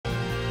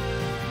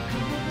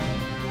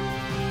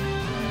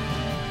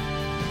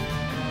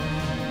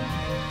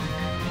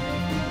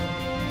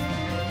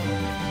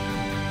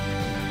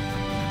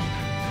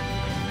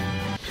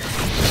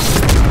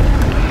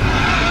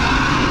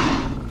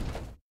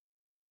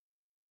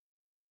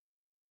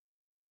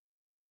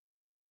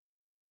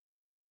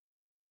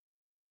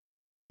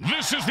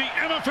This is the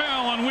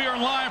MFL, and we are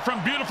live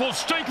from beautiful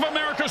State of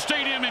America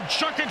Stadium in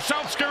Chuckett,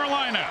 South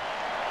Carolina.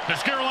 The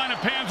Scarolina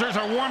Panzers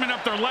are warming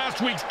up their last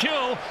week's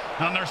kill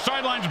on their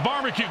sidelines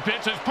barbecue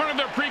pits as part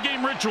of their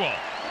pregame ritual.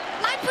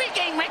 My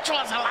pregame ritual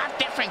is a lot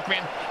different,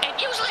 Grim.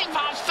 It usually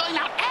involves filling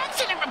out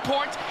accident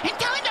reports and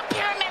telling the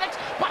paramedics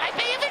what I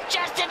may have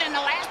ingested in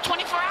the last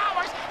 24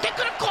 hours that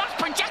could have caused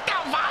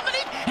projectile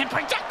vomiting and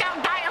projectile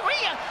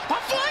diarrhea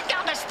while flying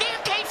down the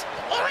staircase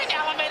or an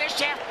elevator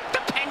shaft,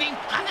 depending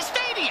on the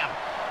stadium.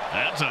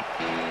 That's a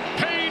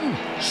pain,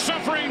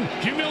 suffering,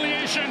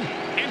 humiliation,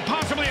 and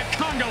possibly a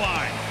conga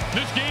line.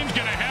 This game's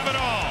gonna have it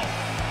all.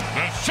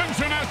 The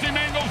SinSoNasty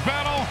Mangles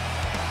battle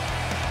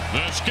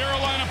the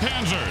Scarolina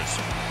Panzers.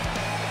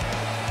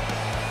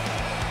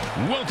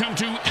 Welcome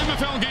to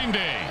MFL Game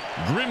Day.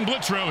 Grim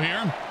Blitzrow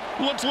here.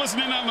 Let's listen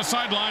in on the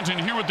sidelines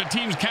and hear what the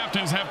team's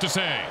captains have to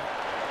say.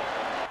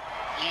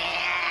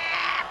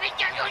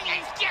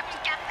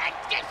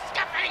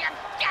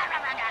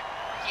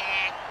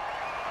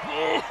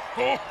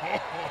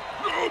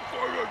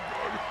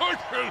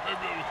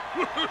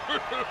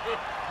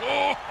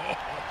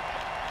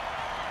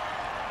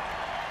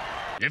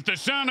 If the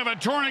sound of a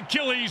torn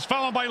Achilles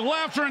followed by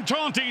laughter and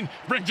taunting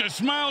brings a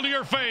smile to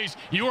your face,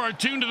 you are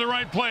tuned to the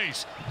right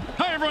place.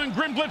 Hi everyone,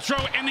 Grim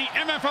Blitzrow and the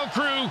MFL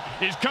crew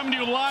is coming to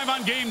you live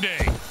on game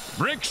day.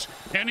 Bricks,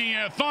 any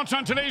thoughts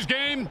on today's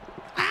game?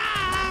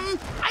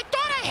 I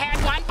thought I had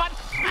one, but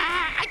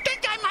I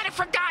think I might have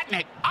forgotten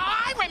it. Oh,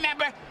 I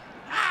remember.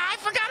 I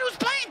forgot who's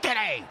playing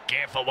today.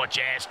 Careful what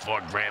you asked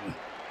for, Grim.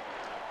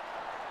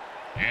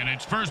 And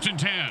it's 1st and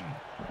 10.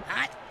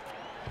 Hot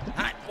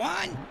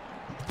one.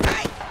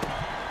 Hot.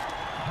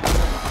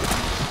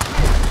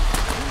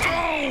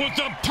 Oh, with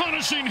the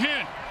punishing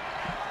hit.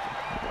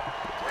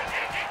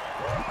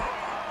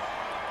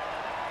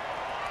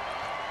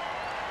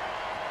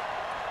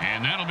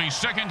 And that'll be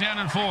 2nd down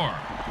and 4.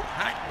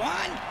 Hot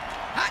one.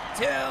 Hot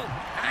two.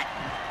 Hot.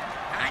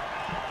 Hot.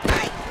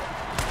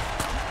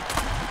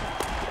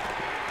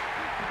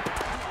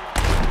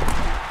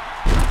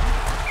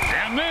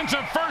 And then it's a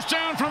 1st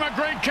down from a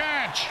great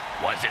catch.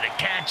 Was it a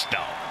catch,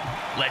 though?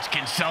 Let's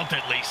consult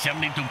at least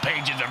 72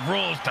 pages of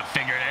rules to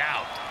figure it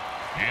out.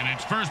 And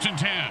it's 1st and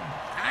 10.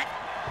 Hot.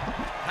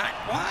 Hot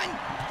one.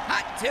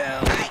 Hot two.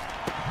 Hot.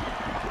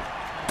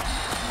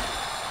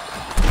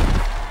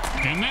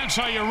 And that's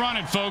how you run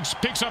it, folks.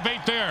 Picks up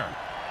 8 there.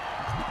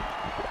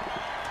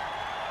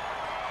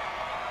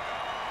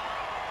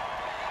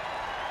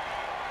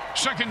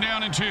 Second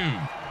down and 2.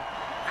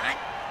 Hot.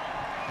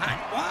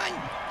 Hot one.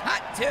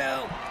 Hot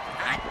two.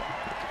 Hot.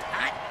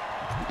 Hot.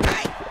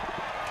 Hot.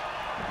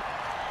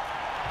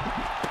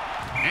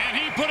 And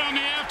he put on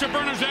the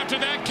afterburners after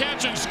that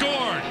catch and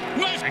scored.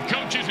 Nice. The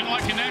coach isn't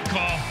liking that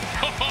call.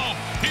 Oh,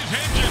 his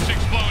head just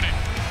exploded.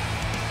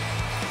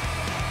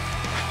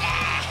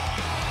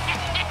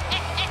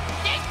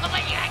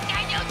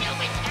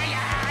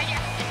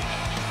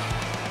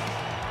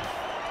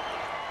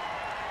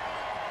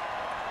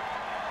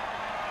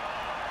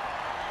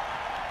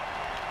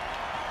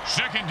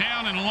 Second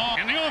down and long,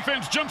 and the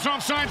offense jumps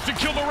off sides to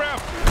kill the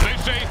ref. They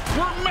say,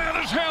 we're mad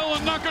as hell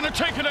and not going to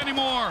take it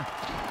anymore.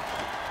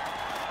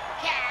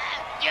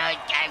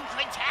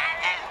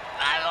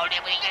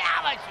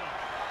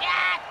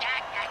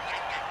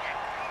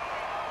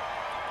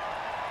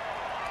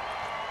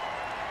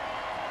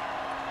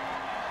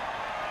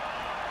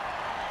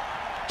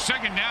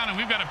 Second down, and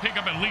we've got to pick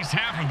up at least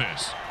half of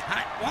this.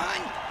 Hot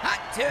one, hot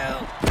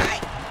two,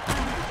 hot.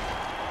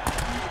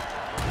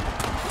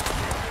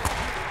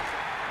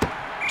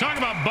 Talk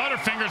about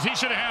Butterfingers, he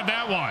should have had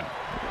that one.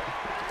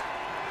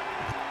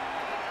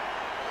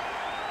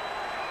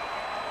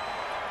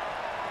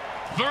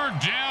 Third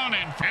down,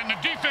 and the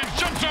defense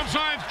jumps off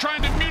sides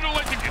trying to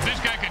mutilate. If this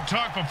guy could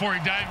talk before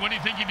he died, what do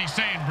you think he'd be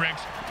saying,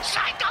 Bricks?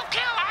 Psycho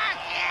killer!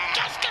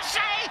 Just to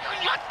say,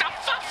 what the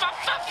fuck?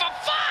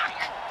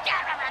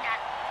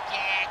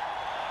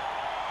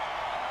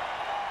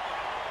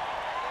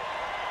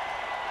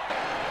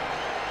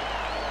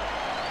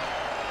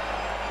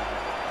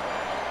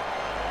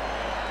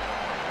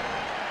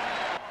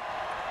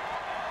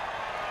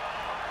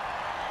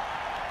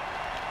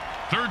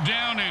 Third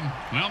down, and,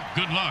 well,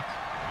 good luck.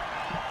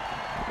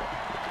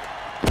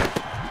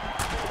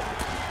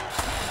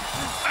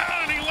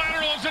 And he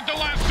laterals at the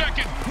last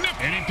second.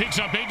 And he picks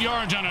up 8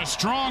 yards on a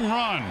strong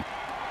run.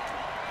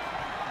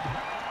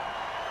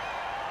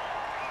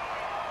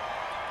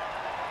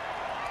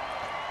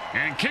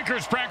 And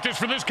kickers practice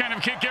for this kind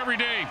of kick every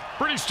day.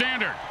 Pretty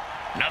standard.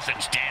 Nothing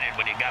standard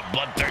when you got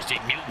bloodthirsty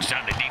mutants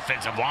on the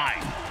defensive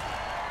line.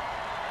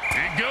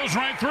 It goes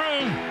right through.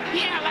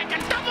 Yeah, like a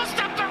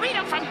double-stuffed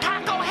burrito from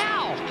Taco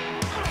Hell.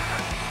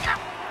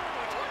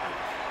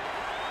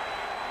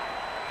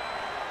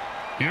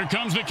 Here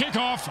comes the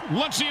kickoff.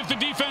 Let's see if the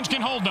defense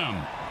can hold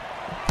them.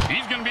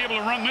 He's going to be able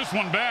to run this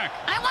one back.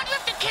 I wonder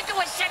if the kicker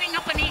was setting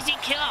up an easy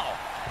kill.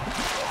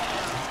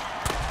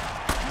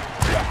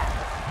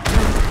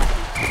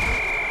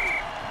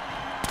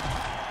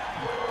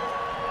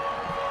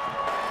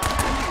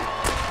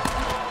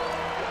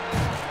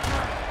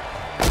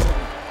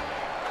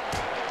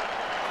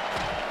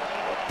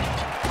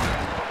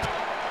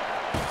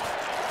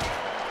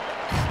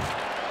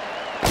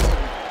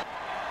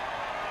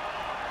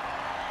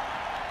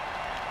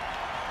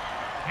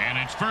 And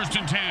it's 1st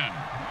and 10.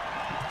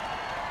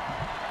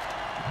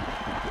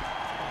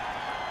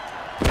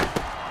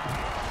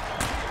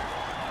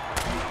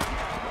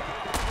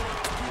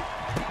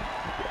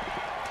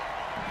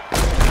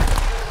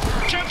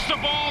 Catch the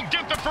ball,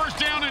 get the first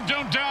down, and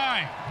don't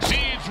die. See,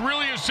 it's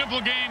really a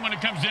simple game when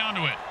it comes down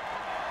to it.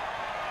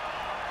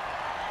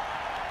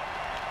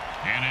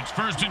 And it's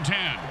 1st and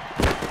 10.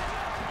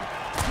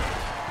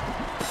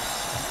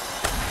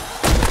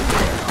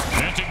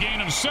 That's a gain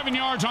of 7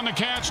 yards on the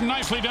catch.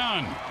 Nicely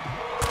done.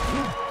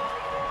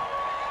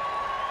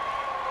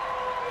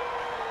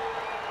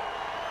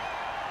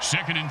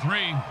 Second and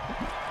 3.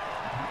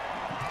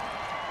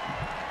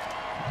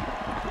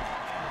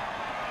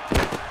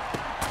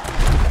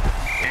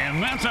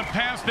 And that's a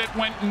pass that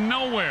went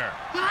nowhere.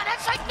 Oh,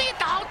 that's like me at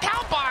the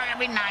hotel bar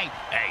every night.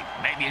 Hey,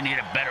 maybe you need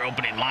a better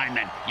opening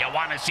lineman. You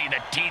want to see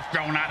the teeth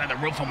growing out of the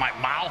roof of my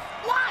mouth?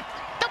 What?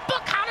 The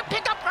book How to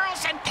Pick Up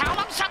Girls and Tell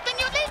Them Something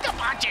Unique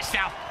About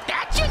Yourself.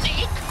 That's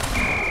unique.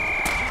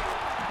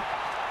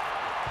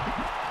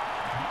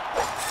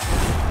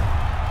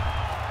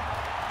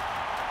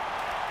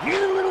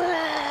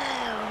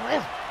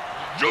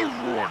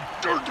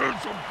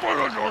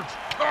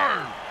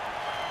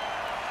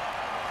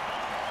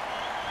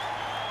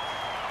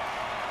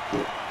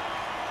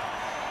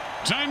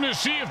 Time to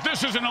see if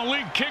this is an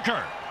elite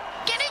kicker.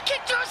 Can he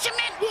kick through a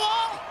cement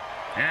wall?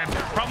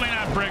 Probably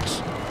not,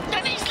 Bricks.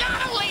 Then he's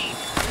not elite.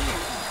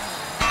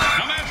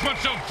 Now that's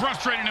what's so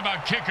frustrating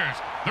about kickers.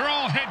 They're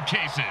all head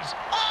cases.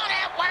 All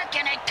that work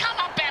and they come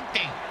up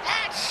empty.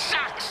 That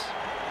sucks.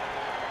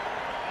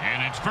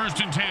 And it's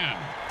 1st and 10.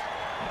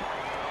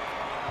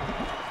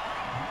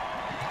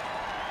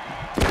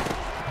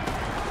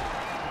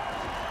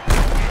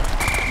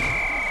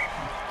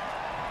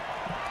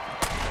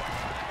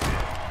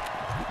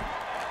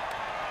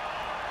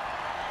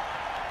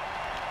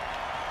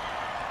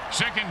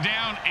 Second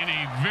down in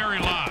a very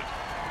lot.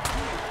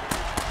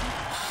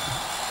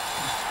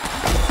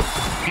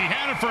 He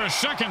had it for a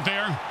second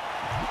there.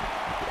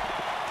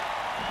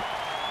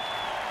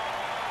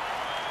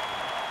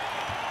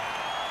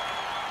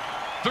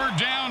 Third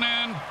down,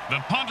 and the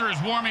punter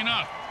is warming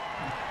up.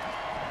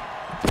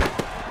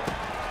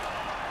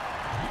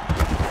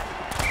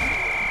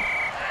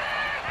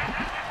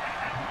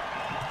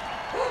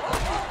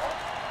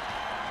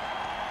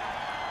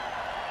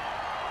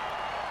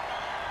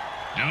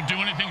 Don't do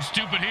anything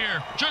stupid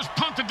here. Just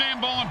punt the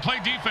damn ball and play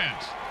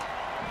defense.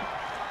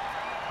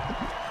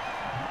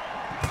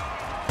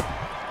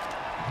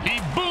 He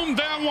boomed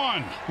that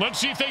one. Let's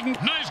see if they can.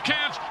 Nice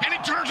catch, and he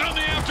turns on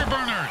the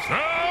afterburners.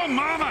 Oh,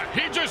 mama.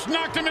 He just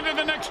knocked him into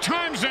the next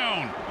time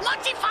zone.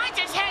 Once he finds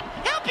his head,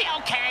 he'll be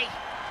okay.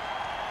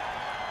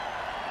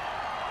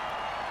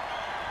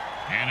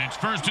 And it's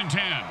 1st and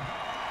 10.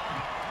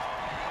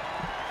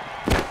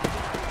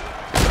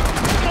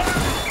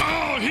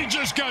 Oh, he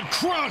just got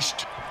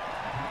crushed.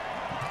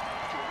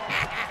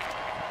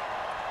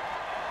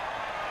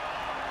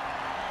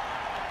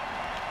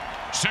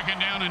 Second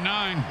down and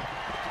 9.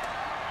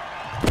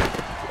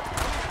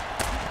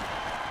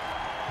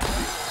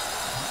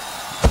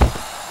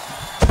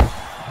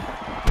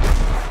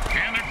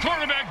 And the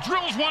quarterback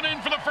drills one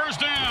in for the first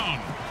down.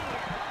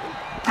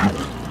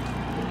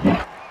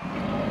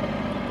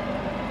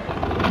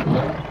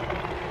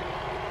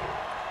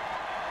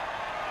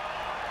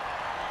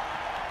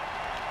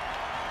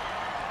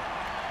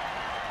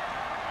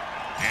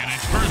 And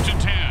it's 1st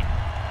and 10.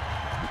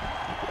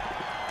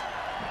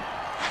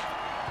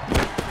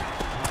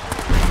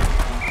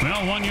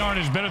 Well, 1 yard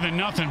is better than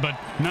nothing, but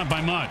not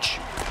by much.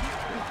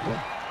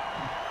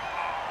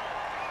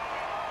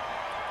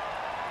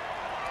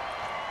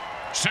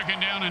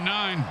 Second down and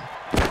 9.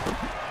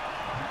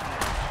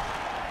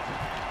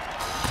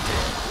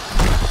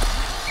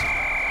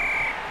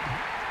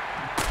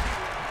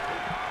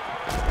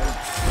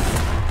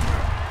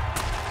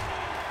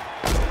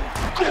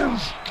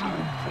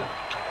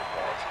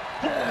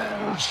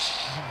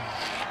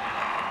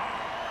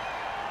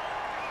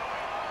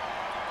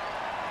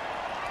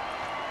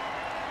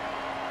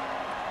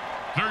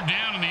 Third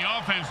down, and the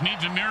offense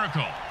needs a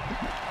miracle.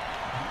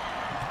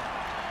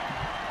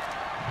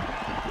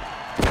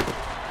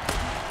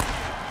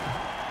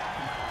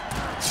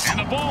 And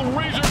the ball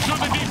razors through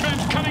the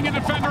defense, cutting a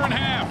defender in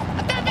half.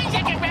 That means they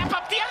can wrap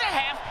up the other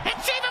half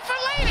and save it for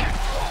later.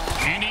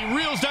 And he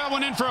reels that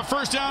one in for a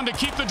first down to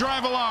keep the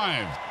drive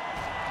alive.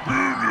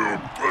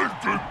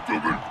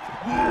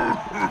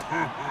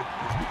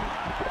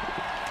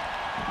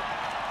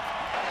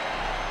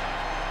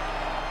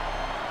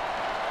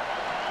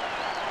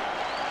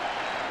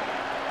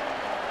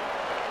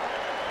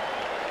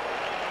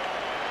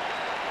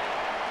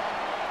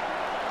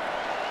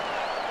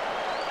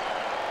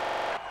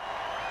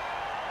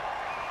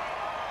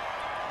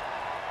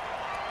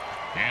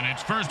 And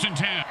it's 1st and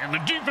 10. And the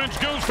defense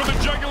goes for the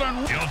jugular.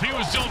 And if he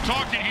was still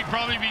talking, he'd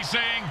probably be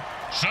saying,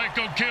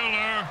 "Psycho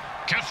killer,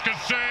 qu'est-ce que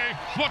c'est?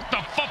 What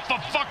the fuck?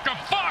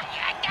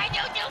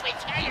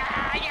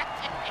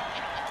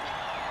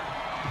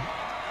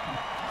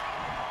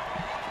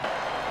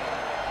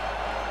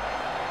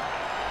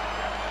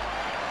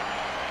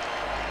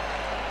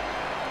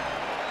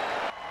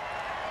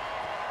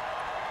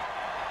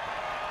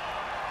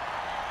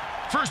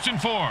 first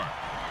and 4.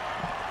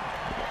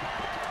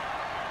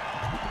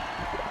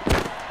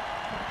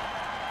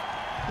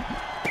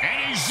 And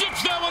he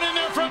zips that one in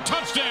there for a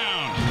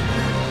touchdown.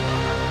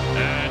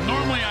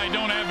 Normally I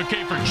don't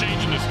advocate for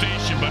changing the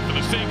station, but for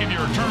the sake of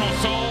your eternal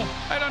soul,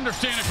 I'd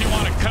understand if you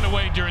want to cut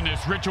away during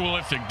this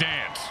ritualistic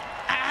dance.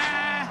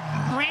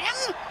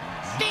 Grim?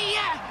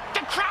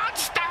 The crowd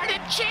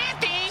started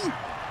chanting.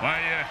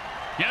 Why,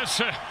 yes,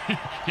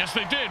 yes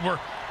they did. We're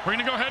going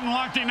to go ahead and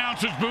lock the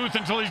announcer's booth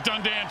until he's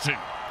done dancing.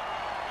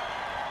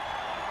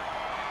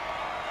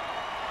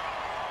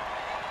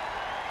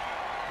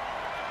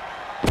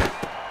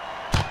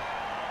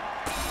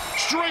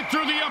 Straight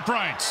through the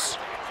uprights.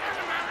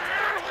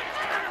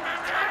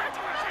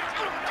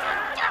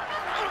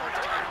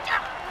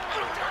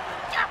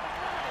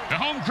 The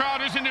home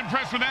crowd isn't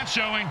impressed with that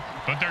showing,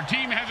 but their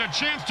team has a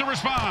chance to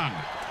respond.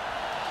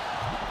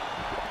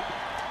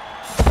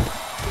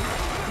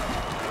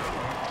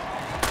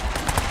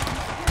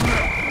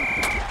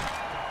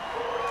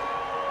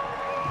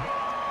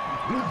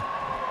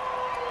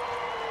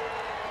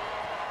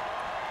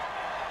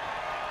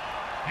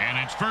 And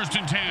it's first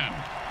and 10.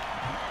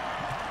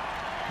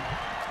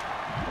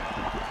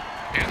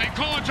 And they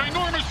call a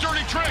ginormous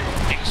dirty trick.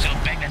 He's so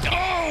big that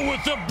Oh,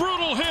 with the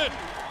brutal hit.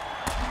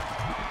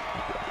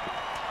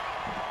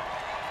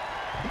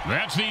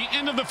 That's the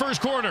end of the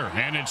first quarter,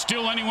 and it's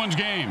still anyone's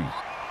game.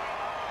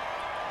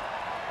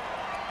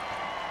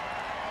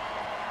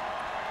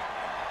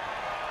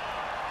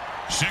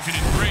 Second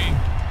and 3.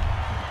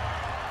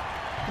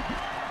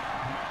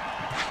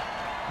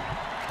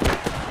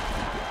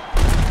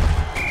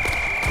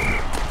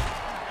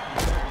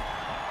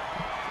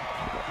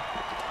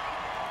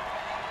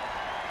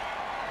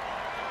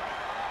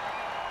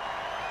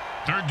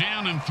 Third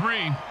down and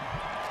 3.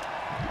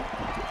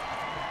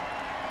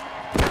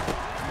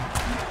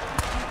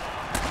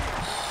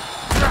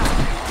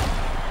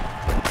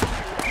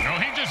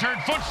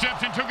 Heard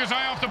footsteps and took his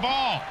eye off the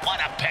ball. What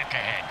a pick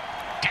ahead.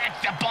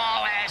 Catch the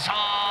ball,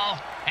 asshole.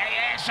 Hey,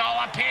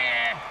 asshole, up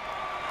here.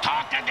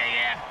 Talking to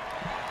you.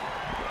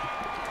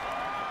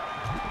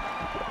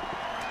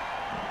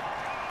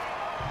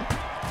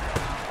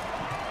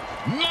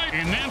 Nice.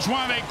 And that's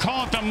why they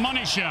call it the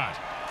money shot.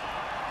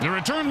 The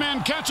return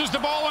man catches the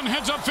ball and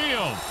heads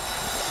upfield.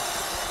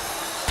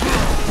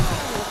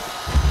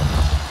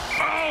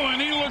 Oh,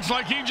 and he looks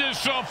like he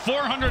just saw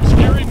 400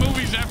 scary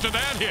movies after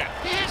that hit.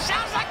 Yeah,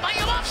 sounds like my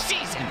off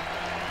season.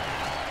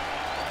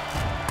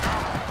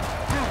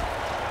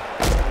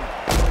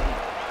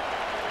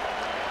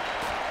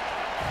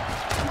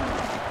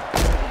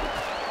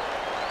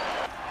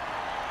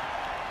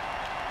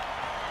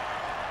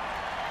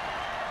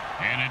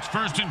 And it's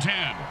first and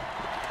 10.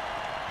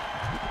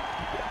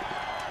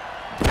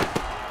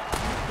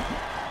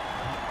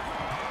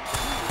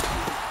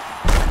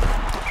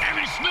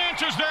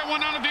 Snatches that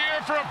one out of the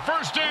air for a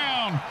first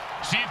down.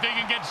 See if they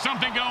can get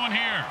something going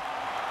here.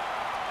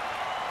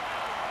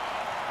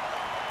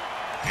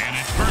 And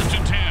it's first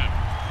and 10.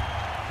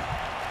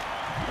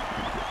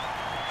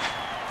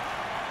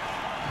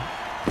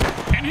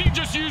 And he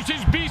just used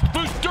his beast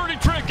boost dirty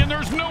trick, and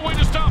there's no way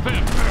to stop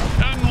him.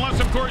 Unless,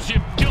 of course, you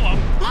kill him.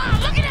 Wow,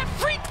 look at that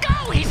freak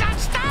go. He's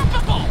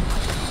unstoppable.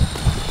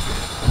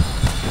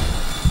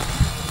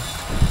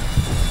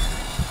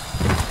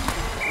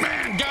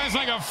 Guys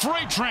like a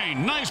freight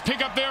train. Nice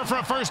pickup there for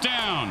a first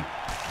down.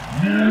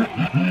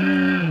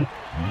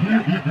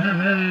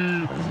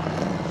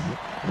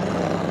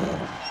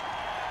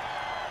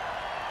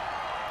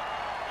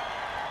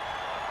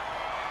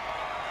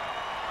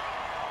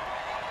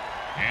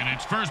 And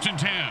it's first and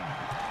 10.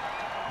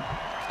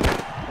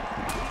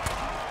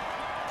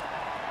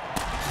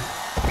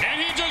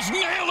 And he just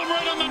nailed him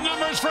right on the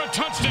numbers for a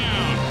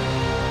touchdown.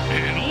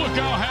 And look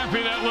how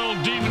happy that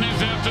little demon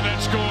is after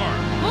that score.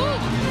 Ooh,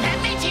 that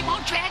means he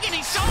won't drag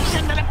any souls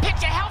into the pits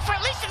of hell for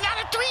at least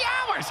another 3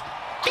 hours.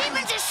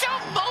 Demons are so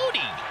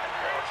moody.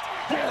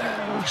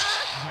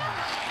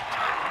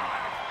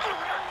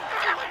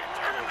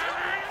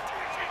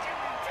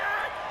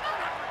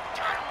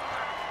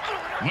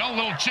 Well, a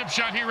little chip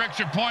shot here,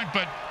 extra point,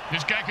 but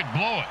this guy could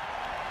blow it.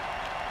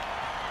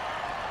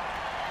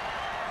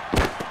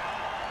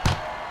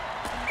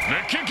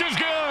 The kick is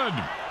good.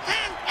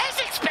 As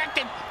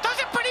expected, those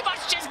are pretty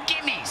much just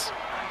gimmies.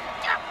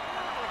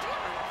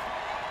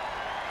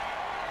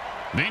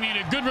 They need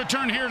a good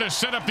return here to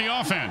set up the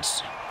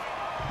offense.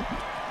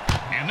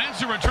 And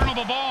that's a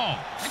returnable ball.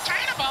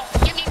 Returnable?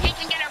 You mean he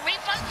can get a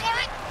refund for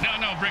it?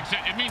 No, Bricks.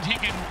 It means he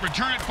can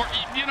return it for...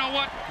 You know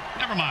what?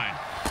 Never mind.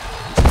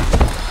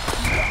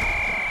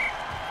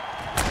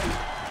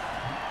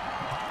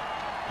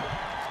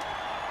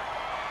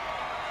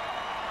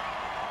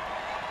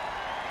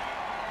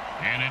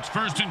 And it's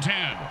first and 10.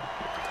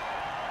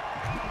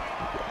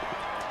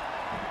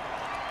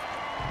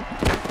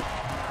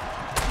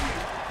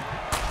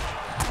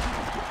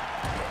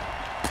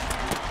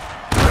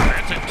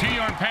 That's a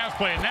 2-yard pass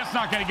play, and that's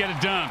not going to get it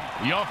done.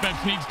 The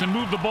offense needs to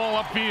move the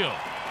ball upfield.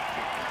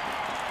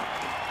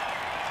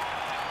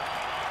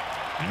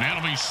 And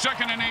that'll be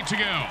 2nd and 8 to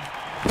go.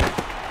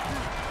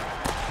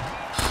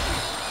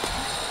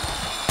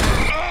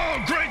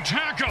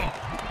 tackle.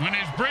 When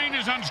his brain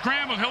is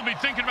unscrambled, he'll be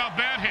thinking about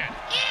that hit.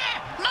 Yeah,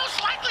 most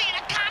likely in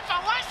a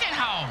convalescent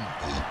home.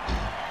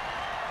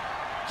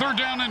 3rd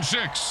down and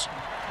 6.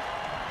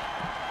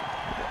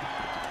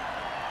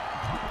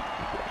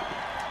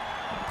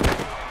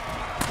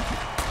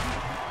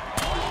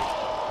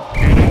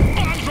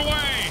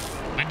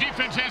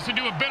 Has to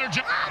do a better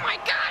job. Oh my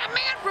God, a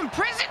man from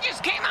prison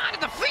just came onto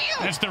the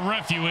field. That's the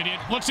ref, you idiot.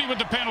 Let's see what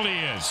the penalty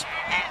is.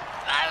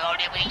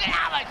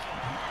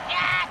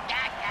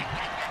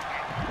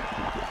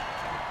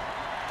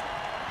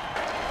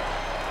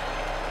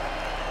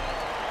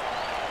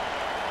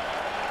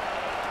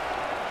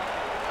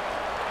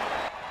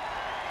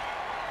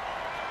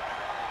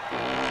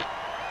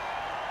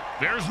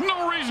 There's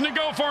no reason to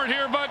go for it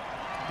here, but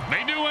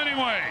they do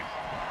anyway.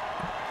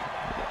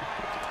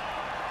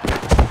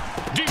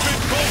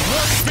 Defense goes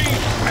warp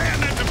speed. Man,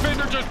 that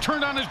defender just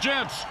turned on his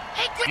jets.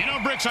 Hey, you know,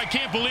 Bricks, I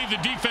can't believe the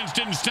defense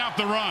didn't stop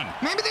the run.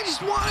 Maybe they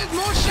just wanted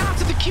more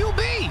shots at the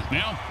QB.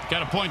 Well,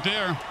 got a point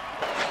there.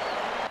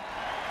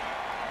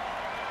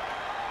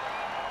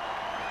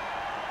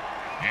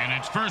 And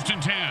it's 1st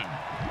and 10.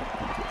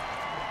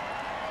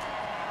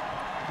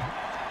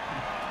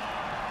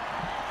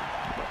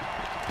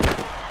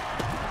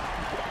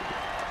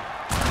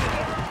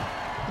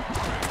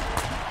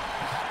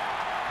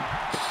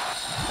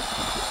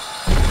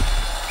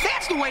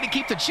 The way to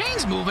keep the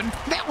chains moving.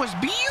 That was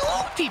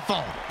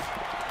beautiful.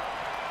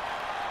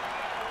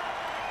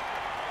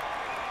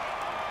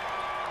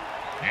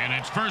 And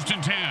it's 1st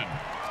and 10.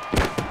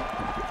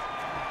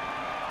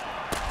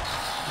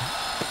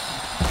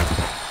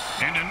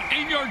 And an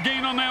 8-yard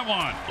gain on that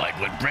one. Like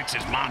when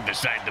Bricks' mom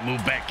decided to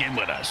move back in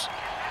with us.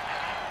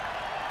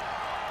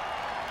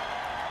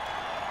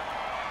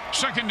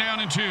 2nd down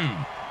and 2.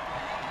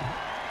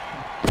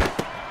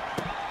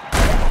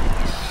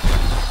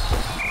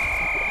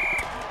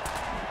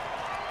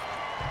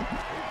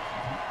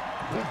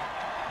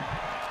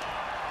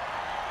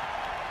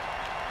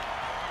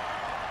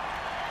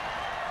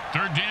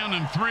 Third down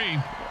and 3.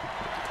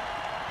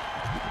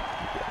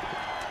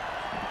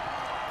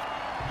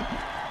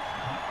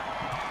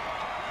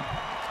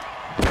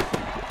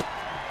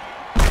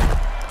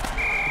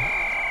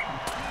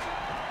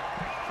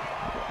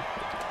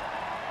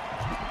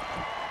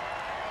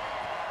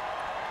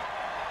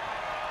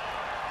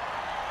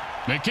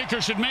 The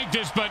kicker should make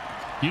this, but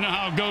you know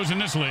how it goes in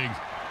this league.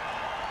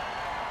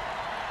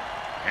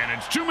 And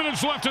it's 2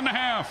 minutes left in the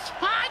half.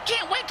 I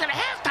can't wait till the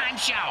halftime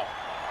show.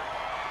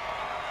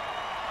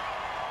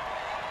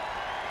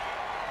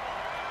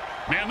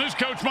 Man, this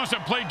coach must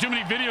have played too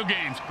many video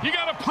games. You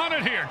got to punt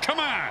it here. Come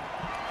on.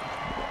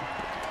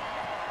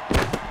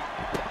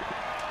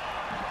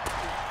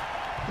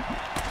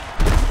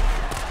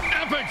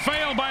 Epic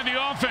fail by the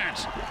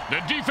offense.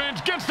 The defense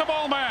gets the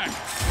ball back.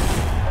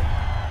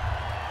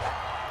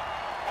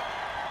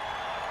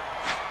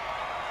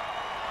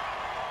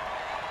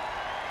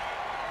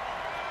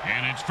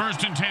 And it's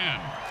 1st and 10.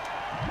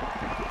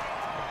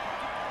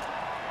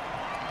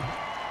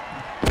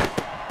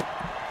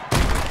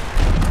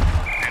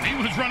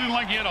 He was running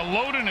like he had a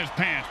load in his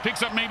pants.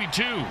 Picks up maybe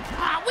 2.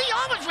 We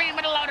always ran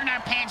with a load in our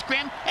pants,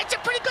 Grim. It's a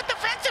pretty good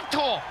defensive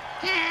tool.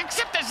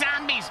 Except the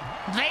zombies.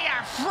 They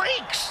are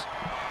freaks.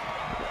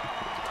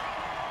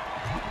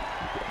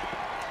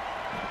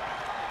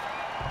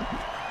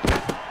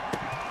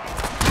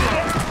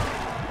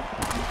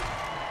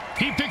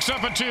 He picks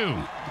up a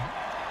 2.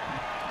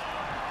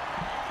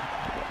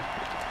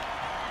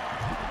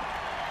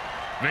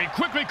 They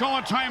quickly call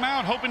a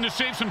timeout, hoping to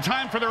save some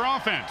time for their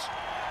offense.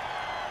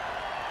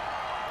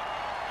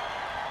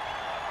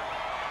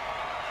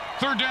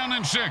 3rd down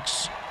and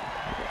 6.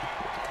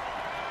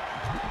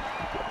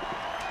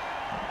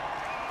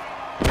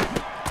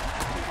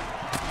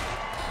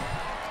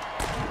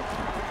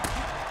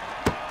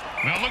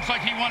 Well, it looks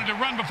like he wanted to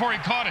run before he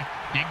caught it.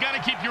 You got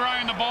to keep your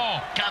eye on the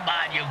ball. Come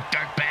on, you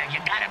dirtbag. You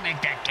got to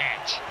make that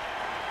catch.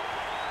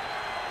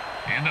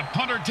 And the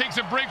punter takes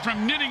a break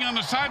from knitting on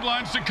the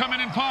sidelines to come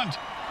in and punt.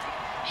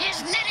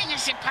 His knitting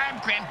is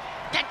superb, Grim.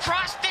 That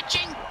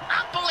cross-stitching,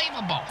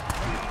 unbelievable.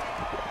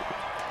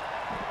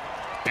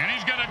 And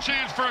he's got a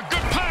chance for a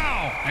good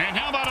pow. And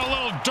how about a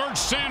little dirt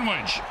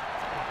sandwich?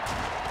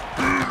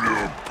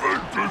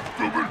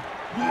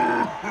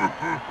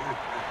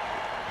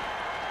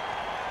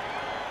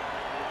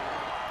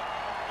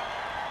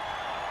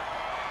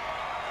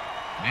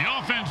 The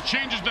offense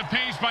changes the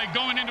pace by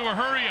going into a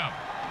hurry-up.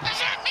 Does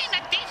that mean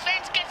the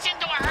defense gets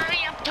into a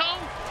hurry-up, too?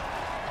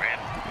 Grim,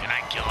 can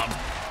I kill him?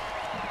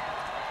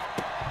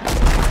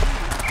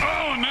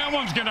 Oh, and that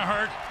one's going to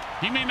hurt.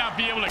 He may not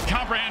be able to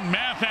comprehend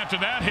math after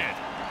that hit.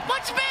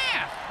 What's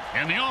math?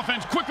 And the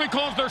offense quickly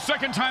calls their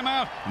second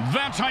timeout.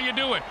 That's how you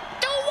do it.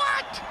 Do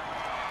what?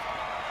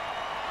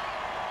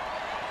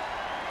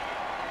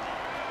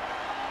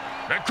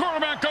 The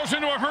quarterback goes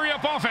into a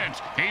hurry-up offense.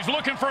 He's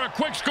looking for a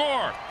quick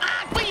score.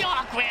 Aren't we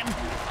all, Grim?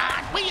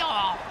 Aren't we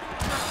all?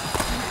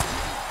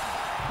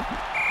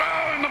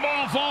 Oh, and the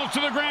ball falls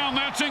to the ground.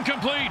 That's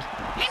incomplete.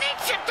 He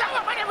needs to throw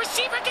it with a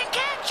receiver can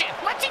catch it.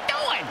 What's he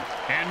doing?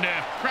 And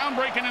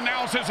groundbreaking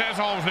analysis as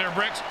always there,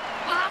 Bricks.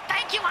 Well,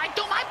 thank you. I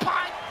do my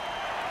part.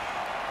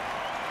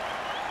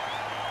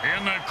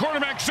 And the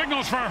quarterback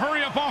signals for a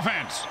hurry-up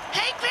offense.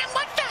 Hey, Grim,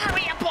 what's the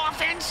hurry-up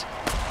offense?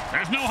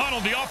 There's no huddle.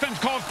 The offense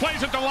calls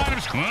plays at the line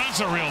of scrimmage. Well, that's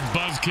a real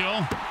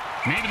buzzkill.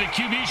 Maybe the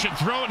QB should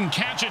throw it and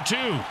catch it,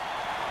 too.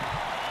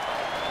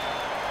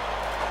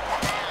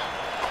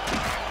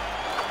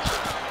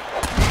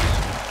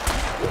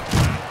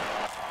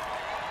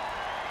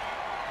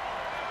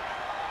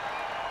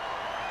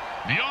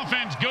 The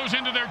offense goes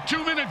into their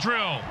 2-minute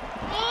drill.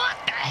 What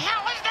the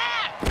hell is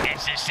that?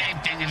 It's the same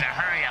thing as a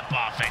hurry-up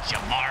offense, you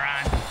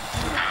moron.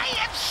 I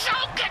am so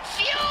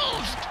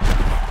confused.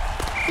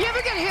 You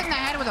ever get hit in the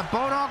head with a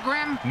bodog,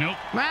 Grim? Nope.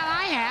 Well,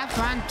 I have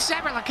on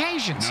several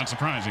occasions. Not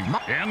surprising.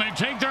 And they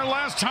take their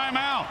last time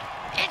out.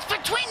 It's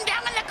between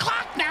them and the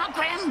clock now,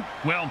 Grim.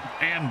 Well,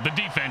 and the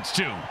defense,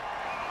 too.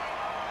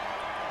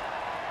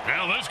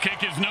 Well, this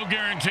kick is no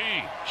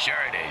guarantee.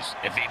 Sure it is.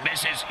 If he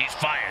misses, he's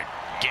fired.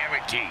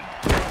 Guaranteed.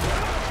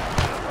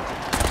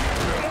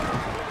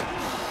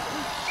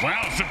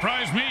 Wow,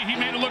 surprised me. He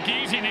made it look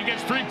easy, and he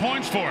gets 3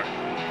 points for it.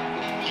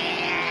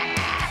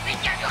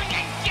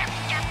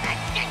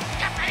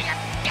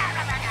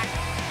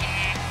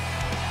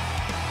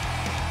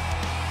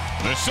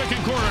 The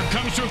second quarter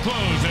comes to a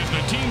close as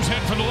the teams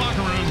head for the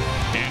locker room,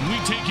 and we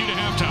take you to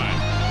halftime.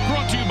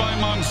 Brought to you by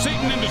Mangles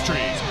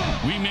Industries.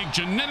 We make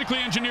genetically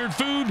engineered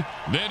food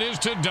that is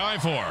to die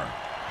for.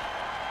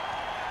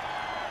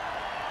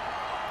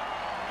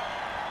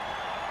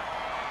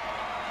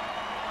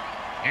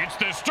 It's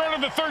the start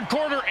of the third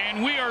quarter,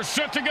 and we are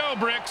set to go,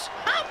 Bricks.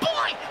 Oh,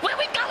 boy. Where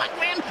we going,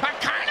 Grim? A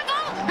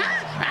carnival? Huh?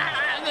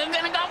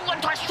 Gonna go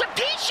to a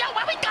striptease show?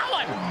 Where we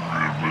going?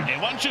 Hey,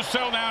 why don't you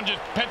settle down, just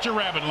pet your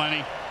rabbit,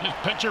 Lenny. Just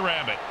pet your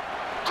rabbit.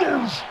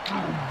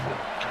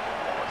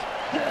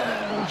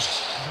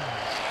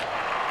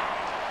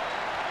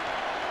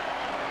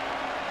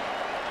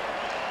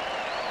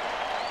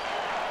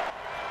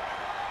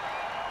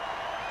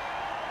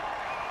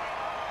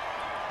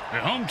 The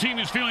home team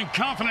is feeling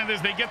confident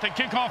as they get the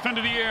kickoff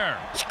into the air.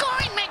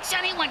 Scoring makes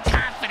anyone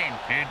confident.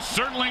 It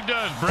certainly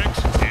does, Bricks.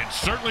 It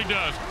certainly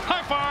does.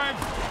 High five.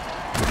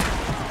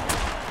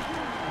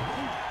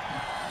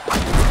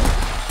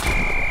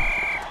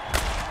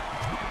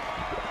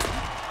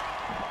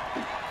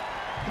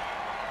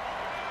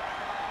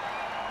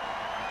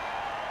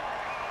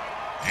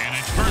 And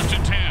it's 1st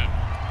and 10.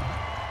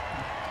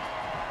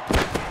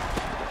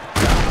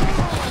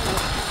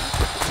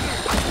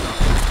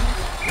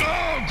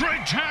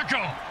 Great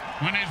tackle.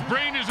 When his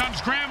brain is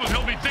unscrambled,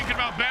 he'll be thinking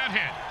about that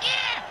hit.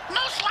 Yeah,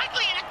 most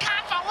likely in a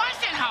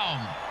convalescent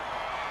home.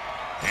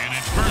 And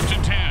it's 1st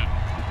and 10.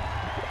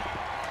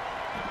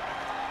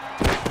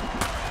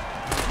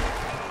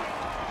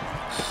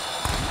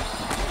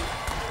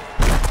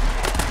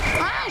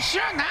 Oh,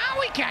 sure, now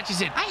he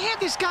catches it. I had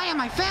this guy on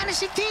my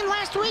fantasy team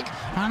last week.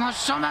 I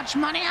lost so much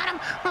money on him,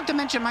 not to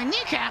mention my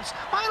kneecaps.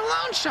 My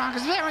loan shark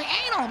is very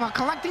anal about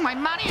collecting my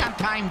money on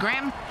time,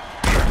 Grim.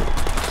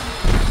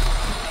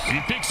 He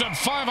picks up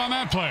 5 on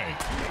that play.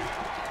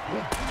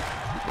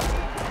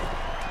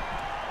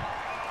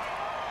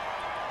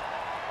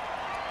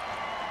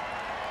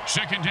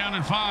 Second down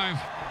and 5.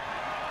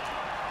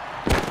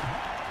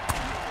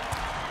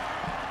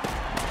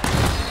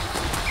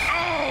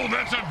 Oh,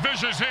 that's a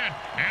vicious hit,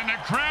 and the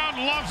crowd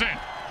loves it.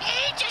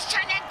 He just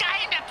turned that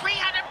guy into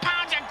 300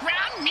 pounds of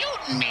ground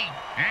mutant meat.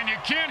 And you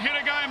can't hit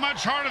a guy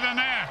much harder than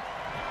that.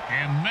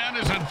 And that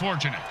is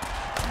unfortunate.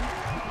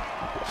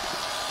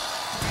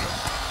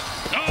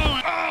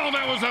 Oh,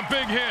 that was a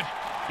big hit.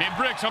 Hey,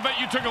 Bricks, I bet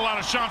you took a lot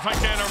of shots like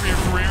that over your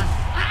career.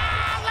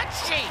 Let's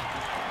see.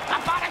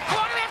 About a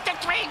quarter after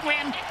 3,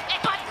 Grim,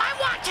 but my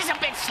watch is a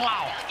bit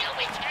slow.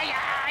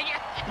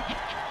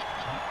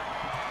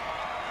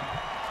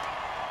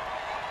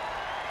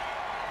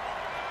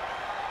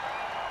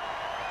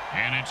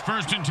 And it's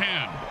 1st and 10.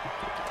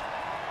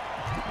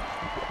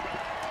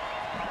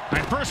 I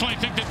personally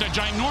think that the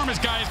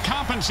ginormous guy is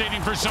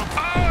compensating for something.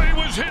 Oh, he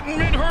was hitting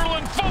mid-hurl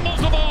and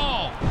fumbles the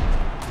ball.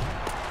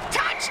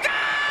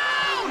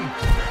 Touchdown!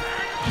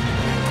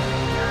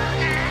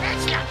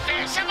 That's not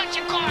fair. Someone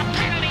should call a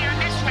penalty on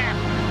this ref.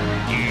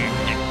 Yeah,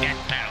 that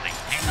penalty.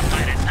 Hang him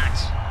by the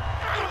nuts.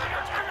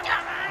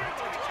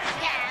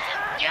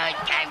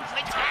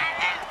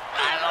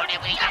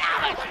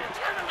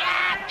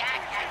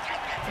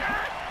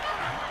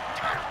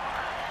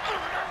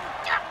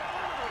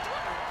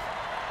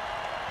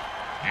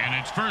 And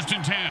it's 1st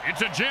and 10.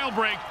 It's a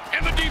jailbreak,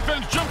 and the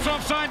defense jumps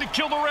offside to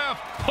kill the ref.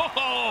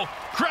 Oh,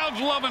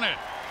 crowd's loving it.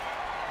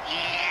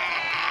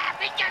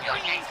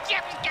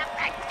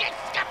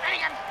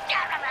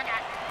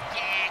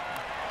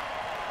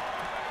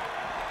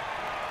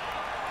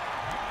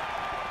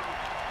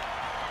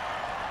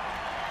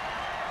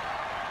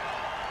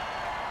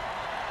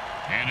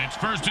 And it's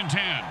 1st and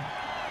 10.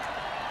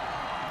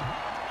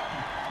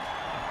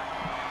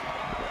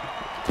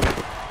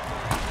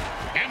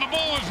 And the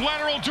ball is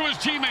lateral to his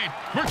teammate.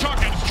 We're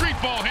talking street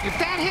ball hit. If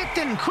that hit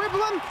didn't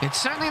cripple him, it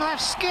certainly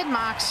left skid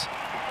marks.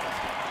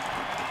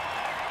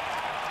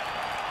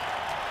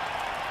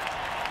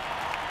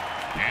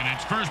 And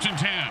it's 1st and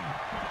 10.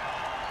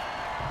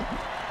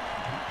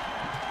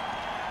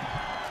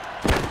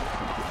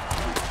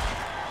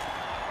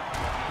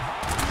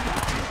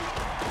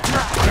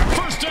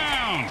 First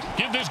down.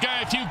 Give this guy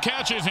a few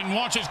catches and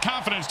watch his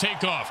confidence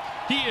take off.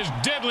 He is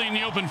deadly in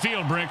the open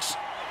field, Bricks.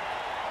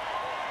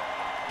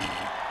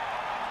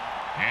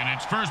 And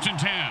it's 1st and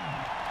 10.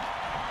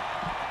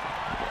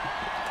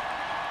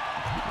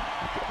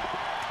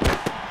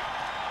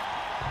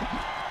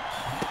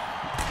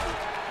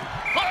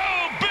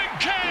 Oh, big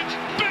catch,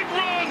 big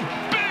run,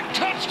 big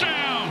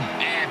touchdown.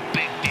 Yeah,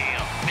 big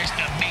deal.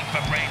 Mr. Meat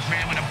for Brains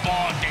ran with the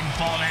ball and didn't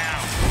fall down.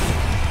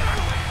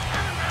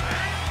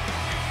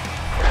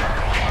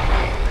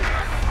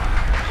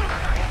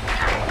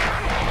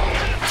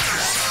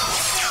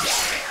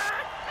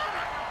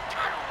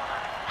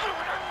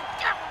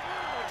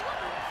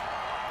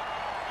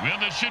 Well,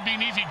 this should be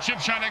an easy chip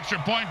shot extra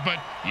point, but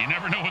you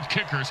never know with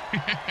kickers.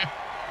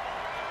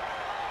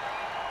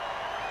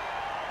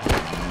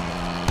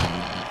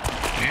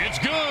 It's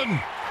good.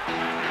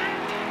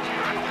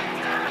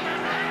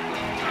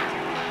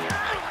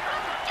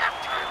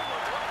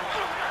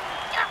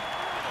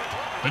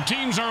 The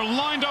teams are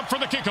lined up for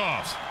the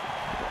kickoff.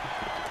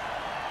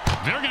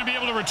 They're going to be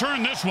able to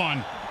return this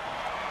one.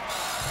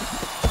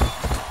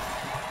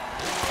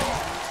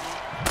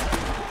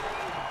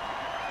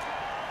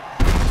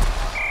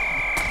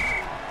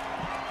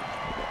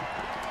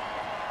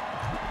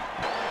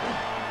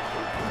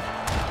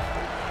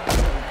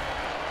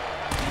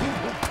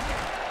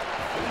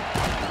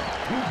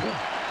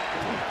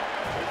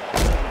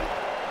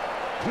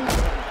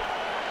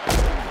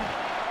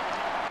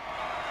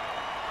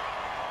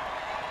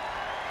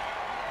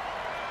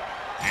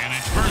 And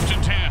it's 1st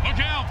and 10. Look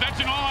out, that's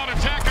an all-out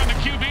attack on the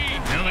QB.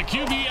 Now the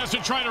QB has to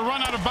try to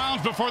run out of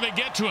bounds before they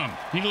get to him.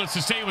 Needless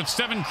to say, with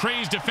 7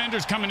 crazed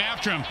defenders coming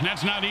after him,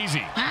 that's not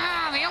easy.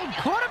 Ah, the old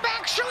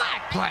quarterback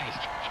shellac play.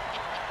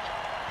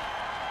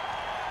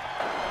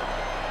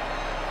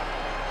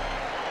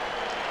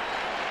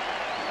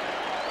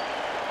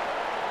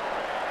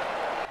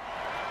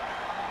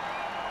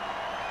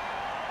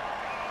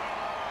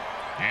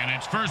 And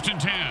it's 1st and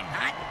 10.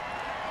 Hot.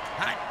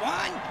 Hot 1,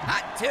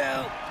 hot 2.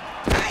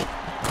 Hot.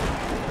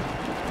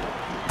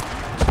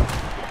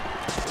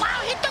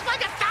 Wow, he took like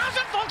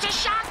 1,000 volts of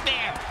shock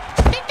there.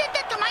 They did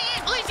that to my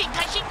Aunt Lizzie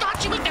because she thought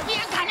she was the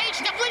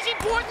reincarnation of Lizzie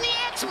Borden the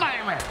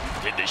ex-murderer.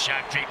 Did the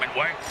shock treatment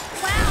work?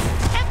 Well,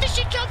 after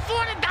she killed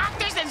 4 of the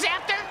doctors and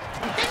zapped her,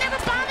 they never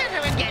bothered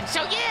her again.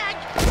 So yeah,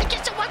 I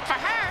guess it worked for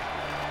her.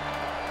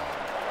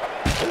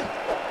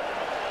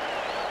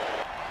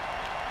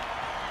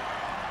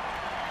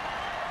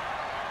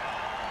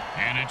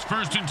 And it's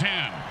 1st and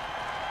 10.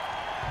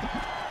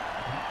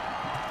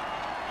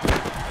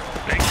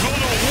 They call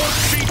it a warp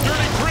speed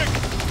dirty prick.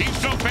 He's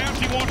so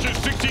fast he watches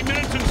 60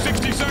 minutes and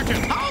 60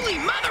 seconds. Holy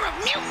mother of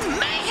mutant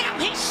mayhem,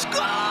 he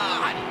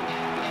scored!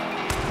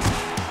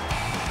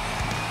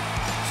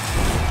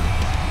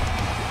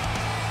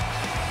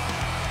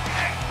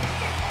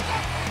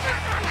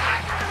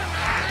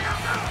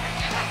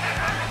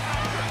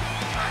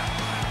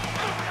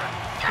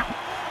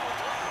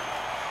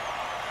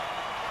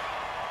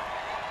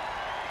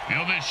 You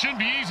know, this should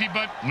be easy,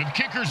 but with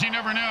kickers, you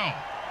never know.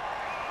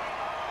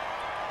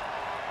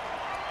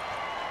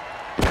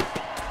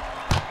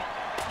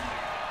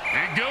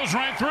 It goes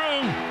right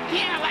through.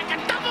 Yeah, like a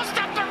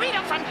double-stuffed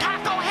burrito from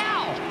Taco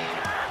Hell.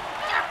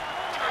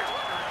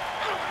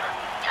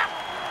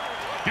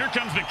 Here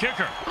comes the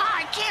kicker. Oh,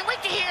 I can't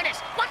wait to hear this.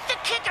 What's the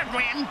kicker,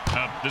 Grim?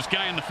 This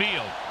guy in the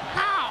field.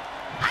 Oh,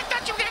 I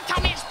thought you were going to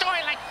tell me a story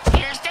like,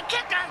 here's the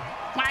kicker.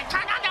 When I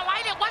turned on the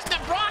light, it wasn't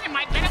a broad in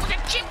my bed, it was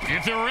a chip.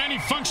 If there were any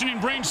functioning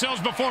brain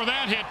cells before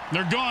that hit,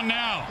 they're gone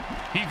now.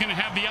 He's going to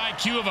have the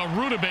IQ of a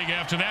rutabaga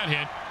after that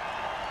hit.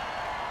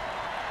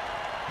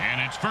 And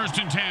it's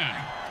 1st and 10.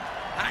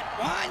 Hot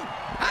 1,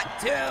 hot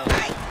 2.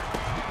 Hot.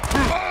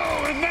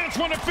 Oh, and that's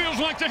when it feels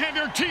like to have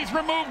your teeth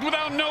removed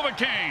without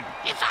Novocaine.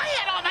 If I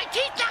had all my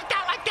teeth knocked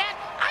out like that,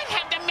 I'd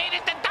have them made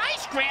into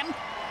dice, Grim.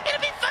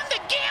 It'd be fun to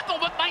gamble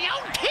with my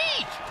own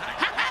teeth.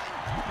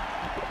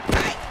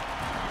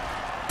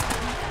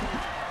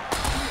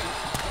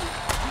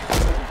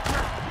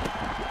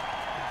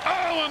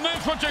 Oh, and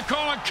that's what you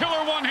call a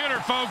killer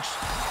one-hitter, folks.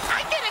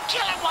 I did a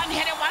killer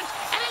one-hitter once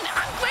at an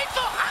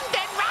ungrateful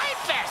undead riot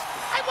fest.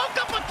 I woke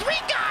up with 3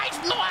 guys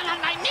gnawing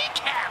on my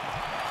kneecap.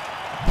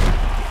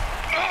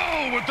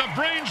 Oh, with the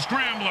brain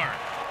scrambler.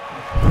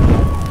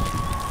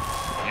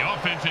 The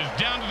offense is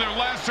down to their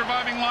last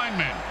surviving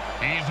lineman.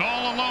 He's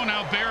all alone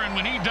out there, and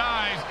when he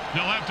dies,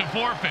 they'll have to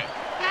forfeit.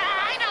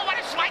 I know what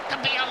it's like to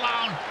be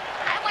alone.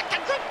 I went to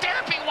group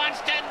therapy once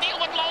to deal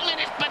with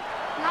loneliness, but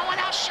no one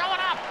else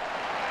showed up.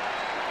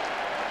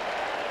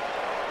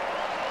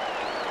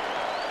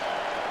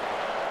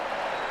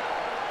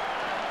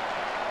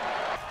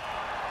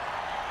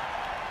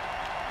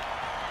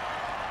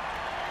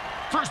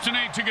 First and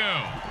 8 to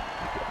go.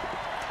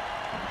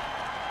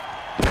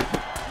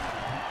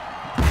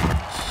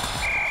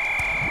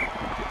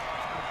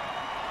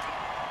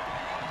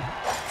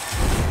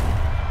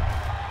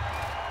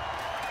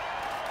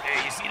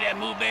 Hey, you see that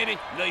move, baby?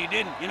 No, you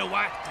didn't. You know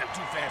why? 'Cause I'm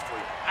too fast for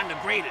you. I'm the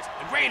greatest.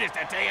 The greatest,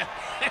 I tell you.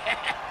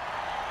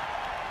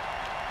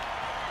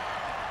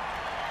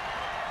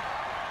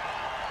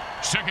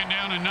 Second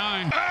down and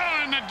 9.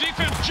 Oh, and the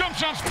defense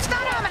jumps off. It's not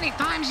how many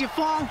times you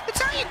fall.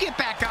 It's how you get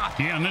back up.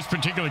 Yeah, in this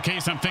particular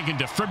case, I'm thinking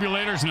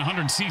defibrillators and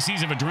 100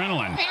 cc's of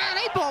adrenaline. Yeah, an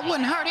 8-ball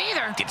wouldn't hurt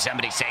either. Did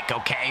somebody say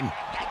cocaine?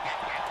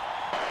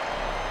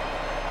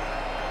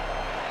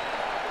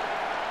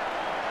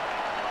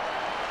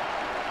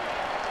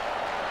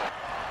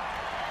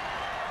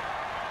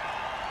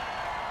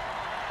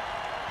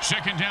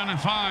 Second down and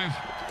 5.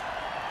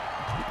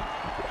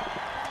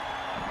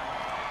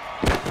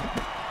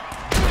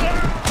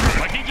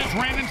 Like he just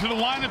ran into the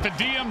line at the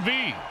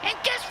DMV. And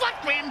guess what,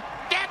 Grim?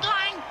 That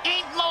line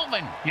ain't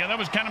moving. Yeah, that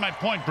was kind of my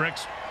point,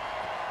 Bricks.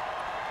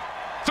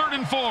 Third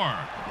and 4.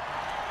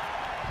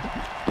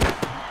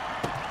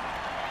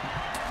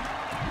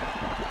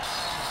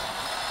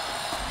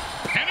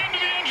 And into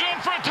the end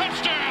zone for a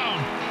touchdown.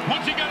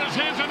 Once he got his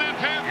hands on that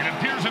pass, it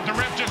appears that the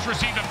ref just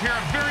received a pair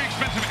of very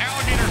expensive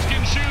alligator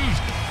skin shoes.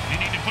 They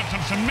need to put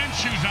some cement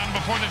shoes on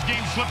before this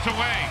game slips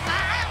away.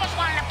 I almost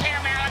wanted a pair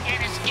of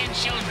alligator skin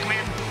shoes,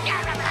 Grim. Yeah,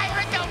 I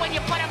heard though when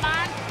you put them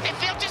on, they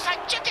feel just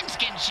like chicken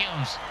skin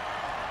shoes.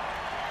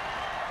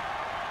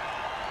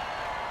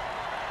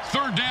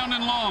 Third down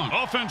and long.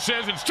 Offense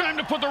says it's time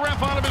to put the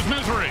ref out of his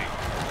misery.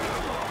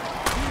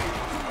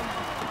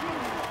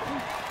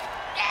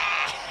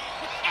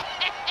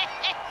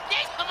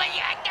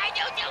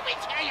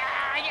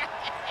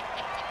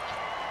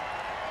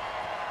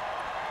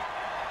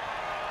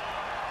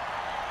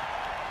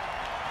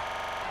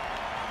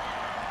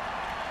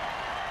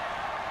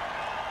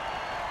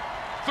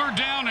 Third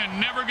down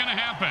and never going to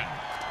happen.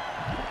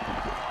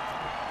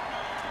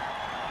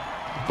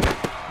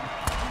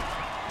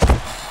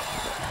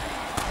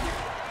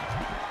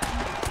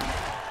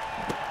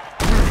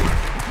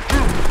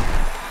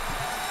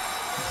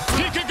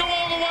 He could go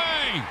all the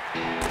way.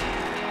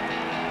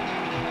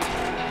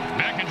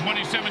 Back in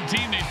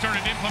 2017, they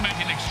started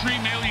implementing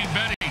extreme alien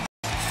betting.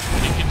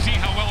 You can see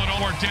how well it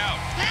all worked out.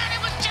 And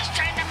it was just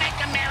trying to make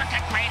America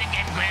great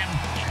again, Grim.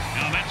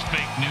 Now that's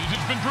fake news.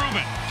 It's been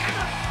proven.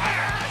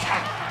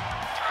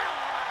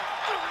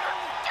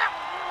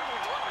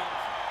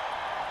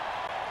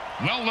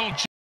 Well, little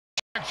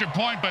extra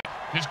point, but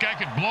this guy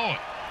could blow it.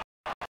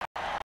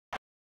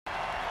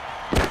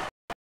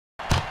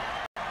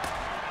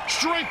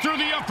 Straight through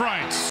the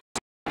uprights.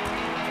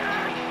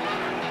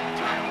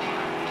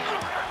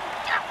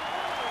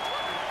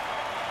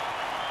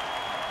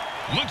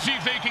 Let's see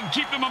if they can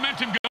keep the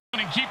momentum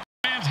going and keep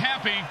fans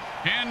happy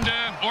and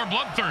or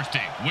bloodthirsty,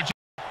 which.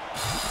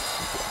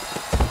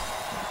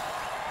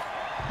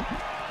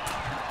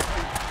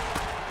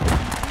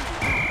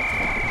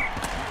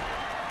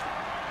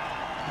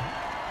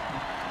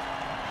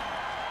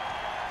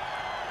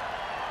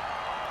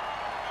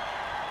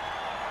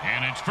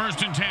 And it's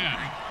first and 10.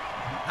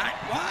 Hot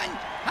 1,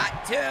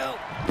 hot 2,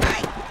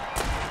 hot.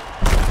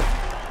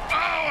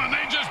 Oh, and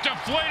they just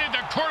deflated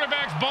the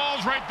quarterback's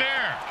balls right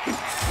there.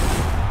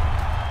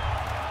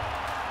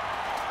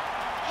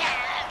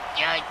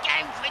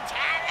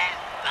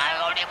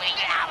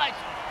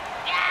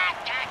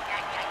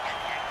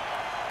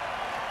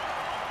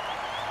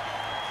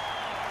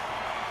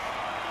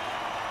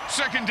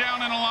 Second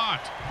down and a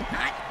lot.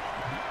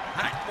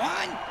 Hot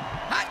 1,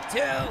 hot 2,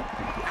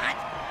 hot.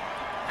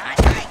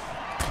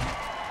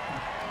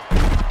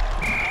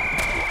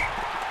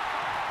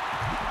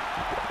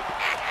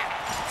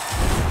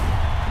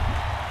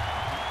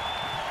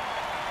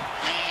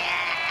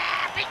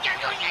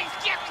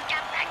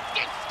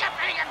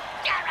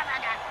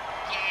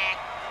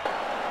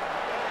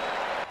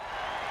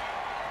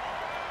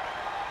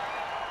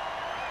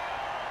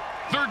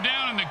 Third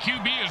down and the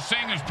QB is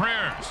saying his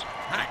prayers.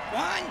 Hot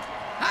 1,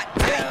 hot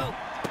 2.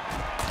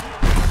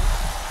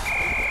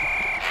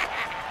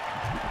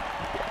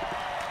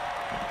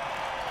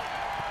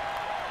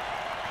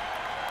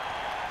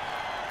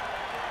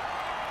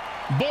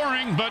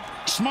 Boring, but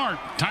smart.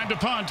 Time to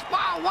punt.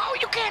 Whoa,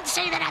 you can't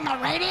say that on the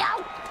radio.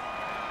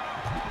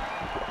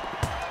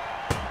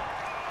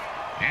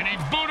 And he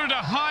booted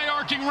a high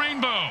arcing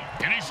rainbow.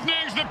 And he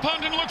snags the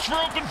punt and looks for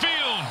open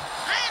field.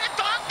 I had a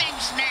dog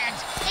named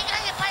Snags. He got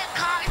hit by a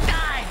car and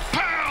died.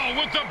 Pow!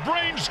 With the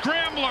brain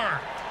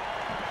scrambler.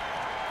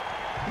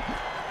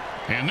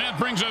 And that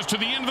brings us to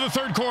the end of the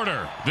third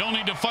quarter. They'll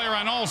need to fire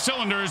on all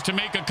cylinders to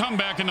make a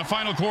comeback in the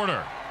final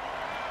quarter.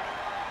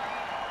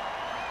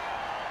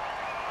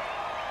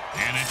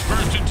 And it's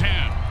first and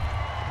 10.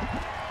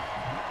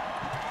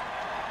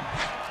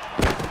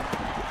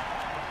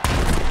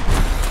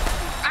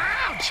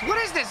 Ouch! What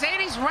is this,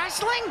 80s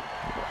wrestling?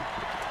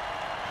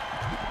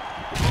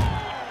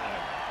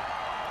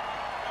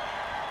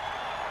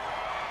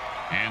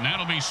 And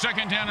that'll be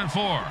second down and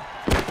 4.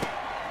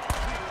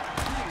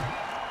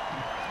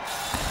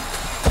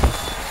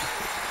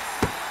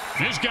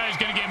 This guy's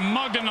going to get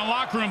mugged in the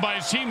locker room by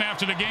his team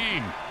after the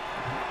game.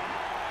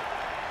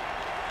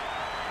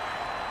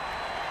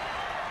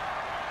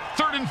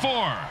 Third and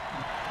 4.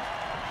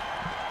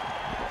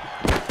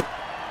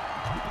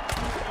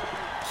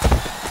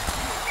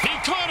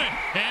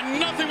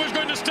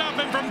 to stop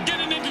him from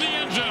getting into the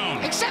end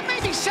zone. Except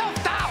maybe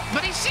self-doubt,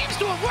 but he seems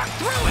to have worked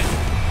through it.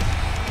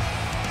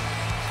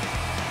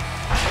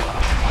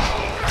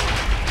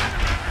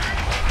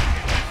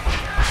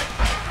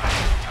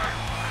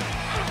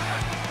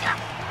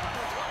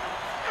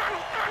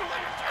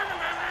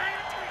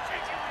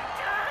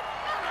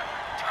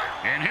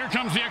 And here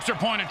comes the extra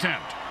point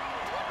attempt.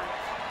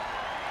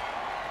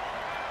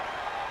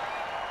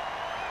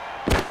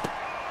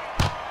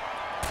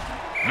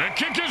 The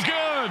kick is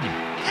good.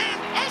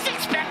 As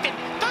expected,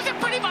 those are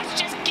pretty much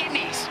just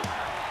gimmies.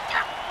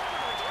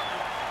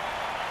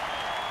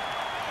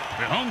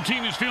 The home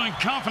team is feeling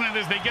confident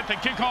as they get the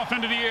kickoff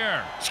into the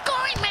air.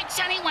 Scoring makes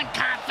anyone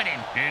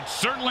confident. It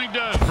certainly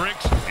does,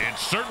 Bricks. It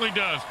certainly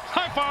does.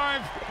 High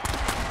five.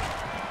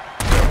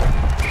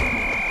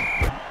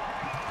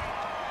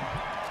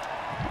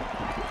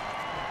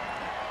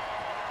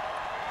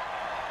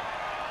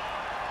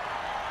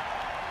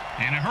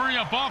 In a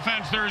hurry-up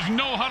offense, there is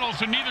no huddle,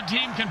 so neither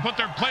team can put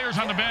their players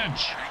on the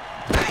bench.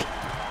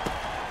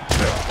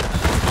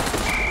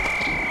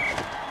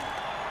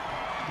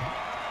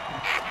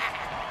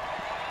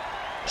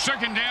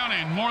 Second down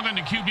and more than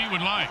the QB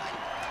would like.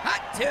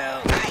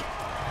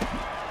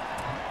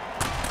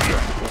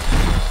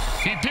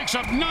 He picks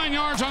up 9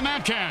 yards on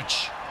that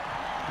catch.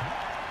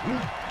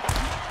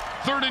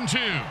 3rd and 2.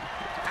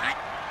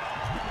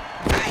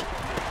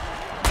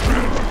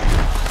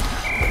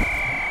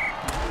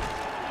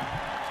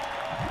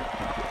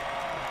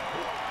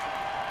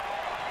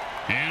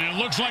 And it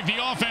looks like the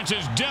offense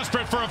is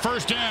desperate for a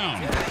first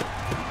down.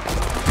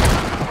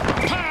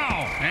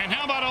 Pow! And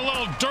how about a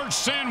little dirt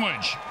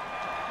sandwich?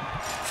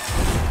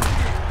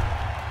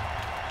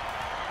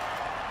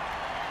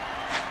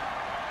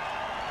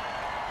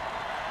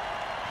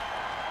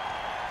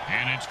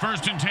 And it's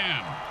 1st and 10.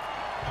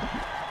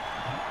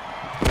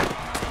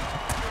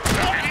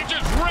 And he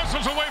just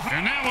wrestles away from...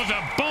 And that was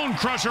a bone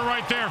crusher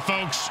right there,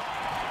 folks.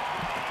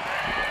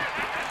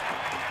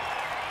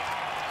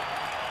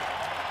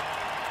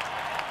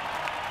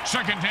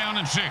 Second down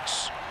and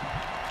 6.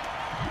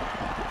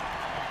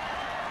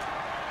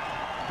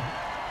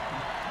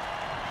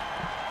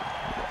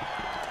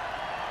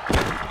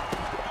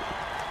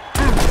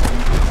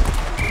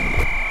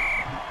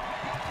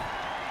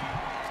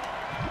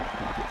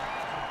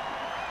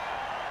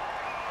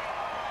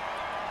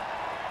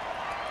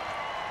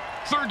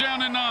 Third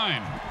down and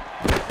 9.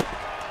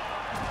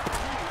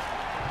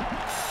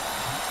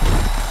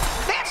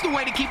 That's the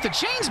way to keep the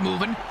chains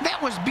moving.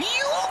 That was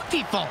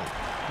beautiful.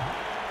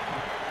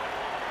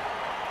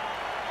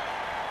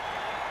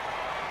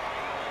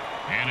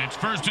 And it's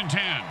 1st and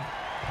 10.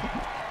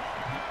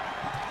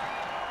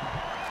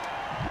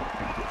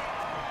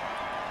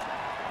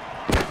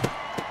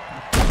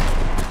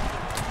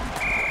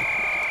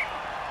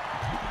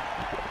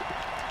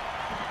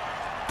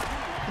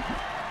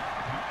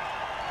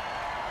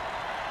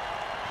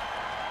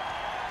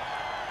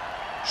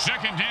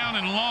 Second down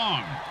and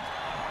long.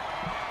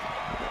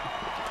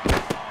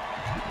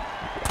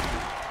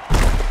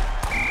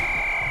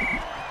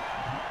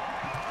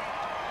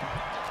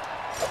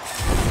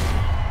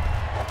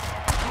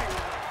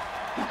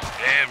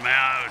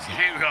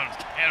 He's going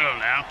to handle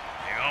now.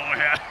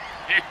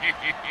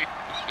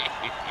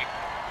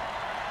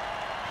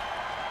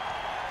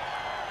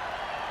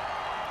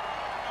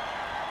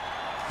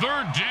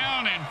 Third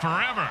down and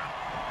forever.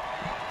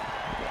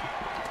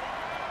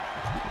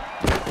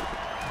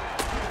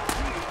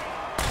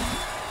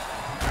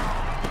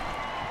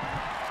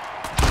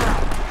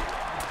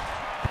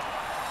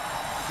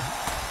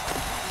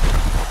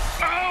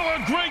 Oh,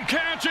 a great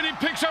catch, and he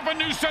picks up a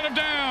new set of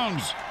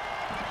downs.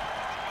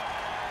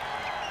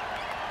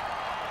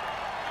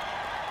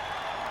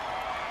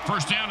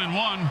 First down and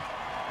 1.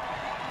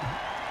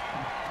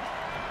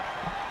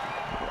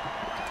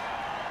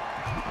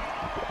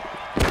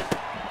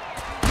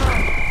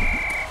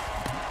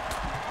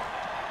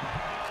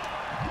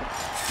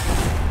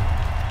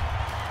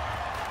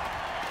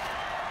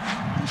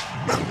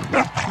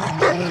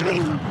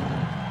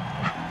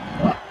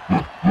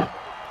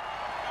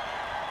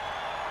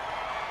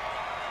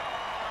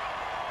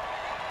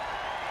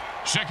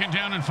 Second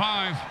down and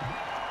 5.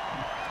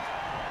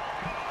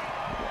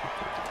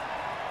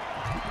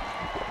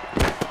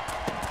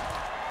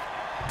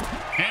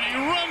 And he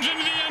runs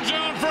into the end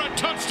zone for a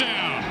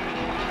touchdown.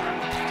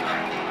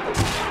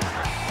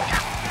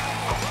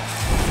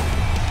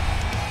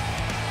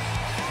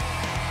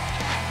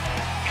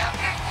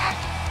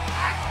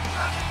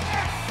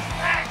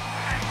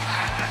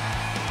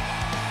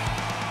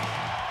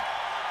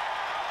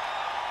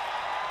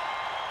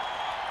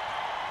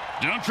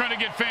 Don't try to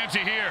get fancy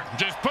here.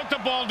 Just put the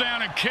ball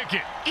down and kick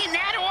it. In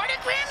that order,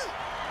 Grim?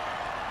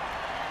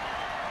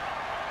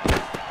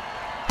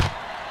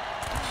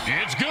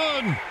 It's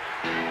good.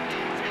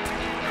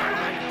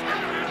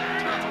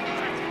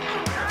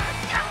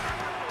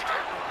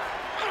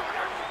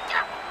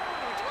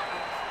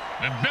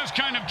 The best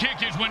kind of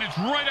kick is when it's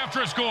right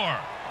after a score.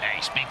 Hey,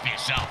 speak for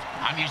yourself.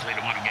 I'm usually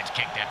the one who gets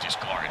kicked after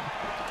scoring.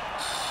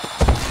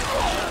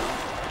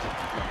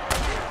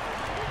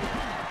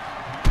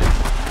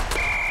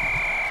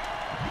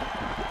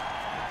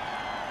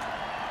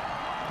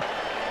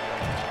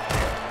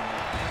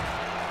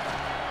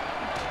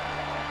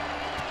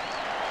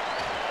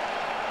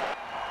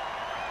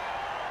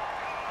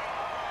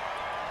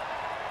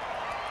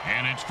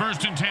 And it's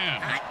 1st and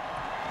 10.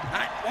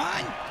 Hot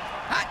 1,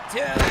 hot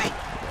 2.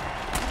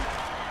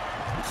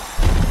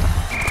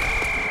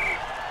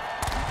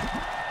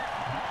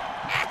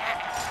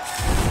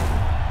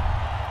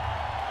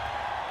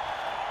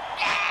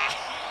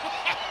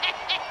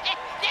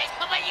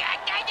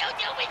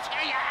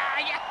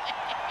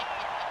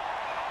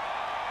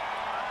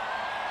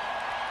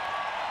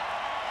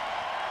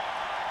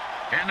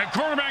 And the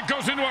quarterback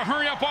goes into a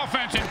hurry-up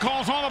offense and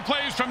calls all the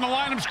plays from the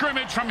line of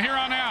scrimmage from here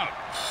on out.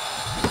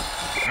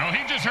 Well,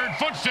 he just heard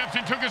footsteps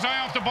and took his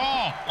eye off the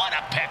ball. What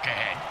a pick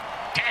ahead.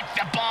 Catch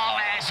the ball,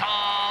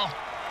 asshole.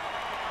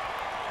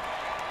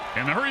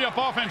 And the hurry-up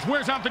offense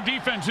wears out the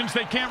defense since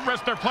they can't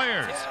rest their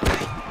players.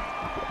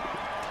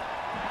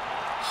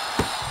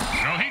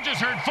 Well, he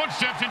just heard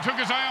footsteps and took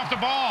his eye off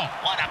the ball.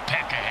 What a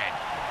pick ahead.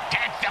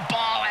 Catch the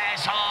ball,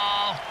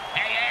 asshole.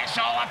 Hey,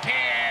 asshole, up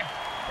here.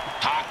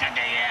 Talking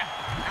to you.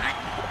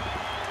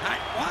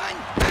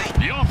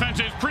 The offense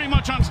is pretty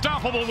much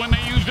unstoppable when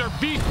they use their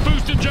beast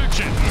boost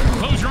injection.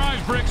 Close your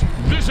eyes, Bricks.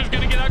 This is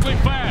going to get ugly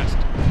fast.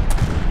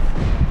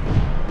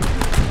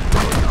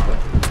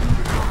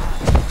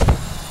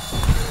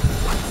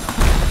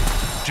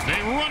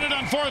 They run it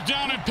on 4th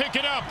down and pick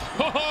it up.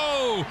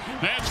 Ho-ho!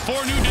 That's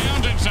 4 new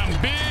downs and some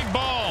big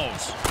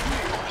balls.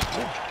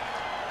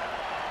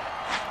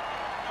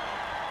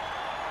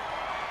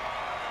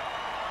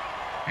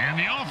 And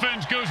the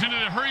offense goes into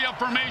the hurry-up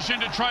formation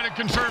to try to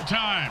conserve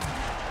time.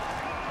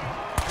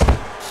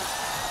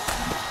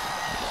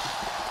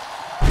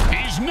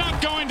 He's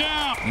not going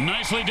down.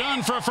 Nicely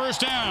done for a 1st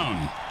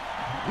down.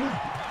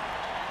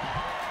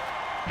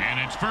 And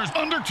it's first.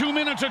 Under 2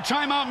 minutes, a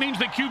timeout means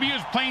the QB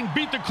is playing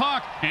beat the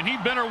clock, and he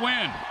better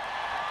win.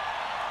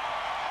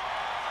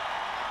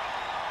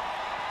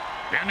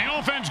 And the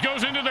offense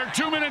goes into their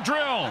 2-minute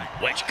drill.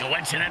 Which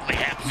coincidentally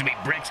happens to be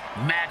Bricks'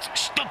 match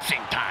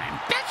stoopsing time.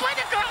 That's why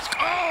the girls...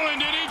 Oh, and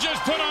did he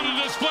just put on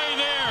a display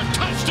there?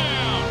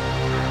 Touchdown!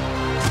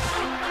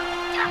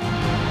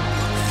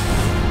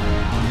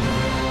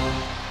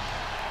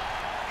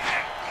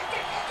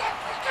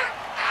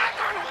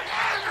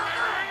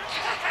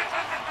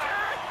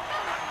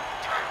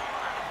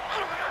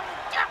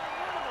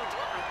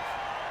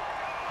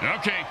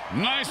 Okay,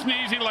 nice and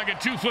easy like a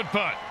 2-foot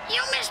putt.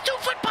 You miss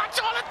 2-foot putts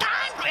all the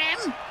time,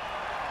 Grim.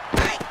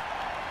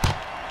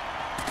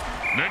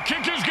 The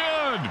kick is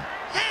good.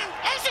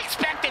 As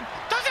expected,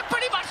 those are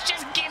pretty much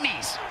just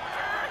gimmies.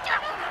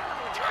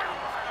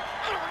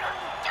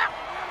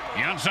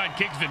 The onside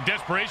kick is a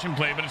desperation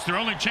play, but it's their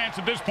only chance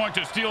at this point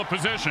to steal a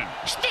position.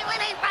 Stealing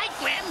ain't right,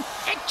 Grim.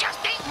 It just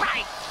ain't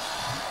right.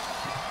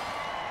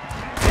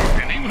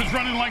 And he was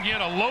running like he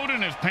had a load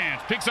in his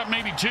pants. Picks up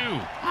maybe 2.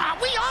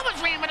 We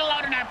always ran with a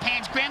load in our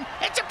pants, Grim.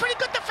 It's a pretty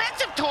good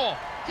defensive tool.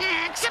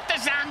 Except the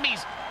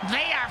zombies.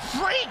 They are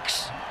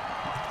freaks.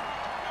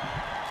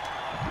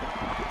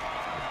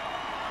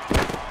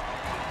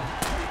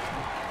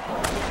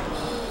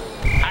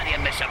 How do you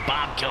miss a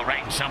bomb kill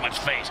right in someone's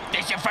face?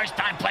 This your first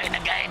time playing the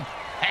game?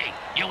 Hey,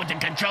 you with the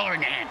controller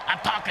in your hand. I'm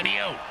talking to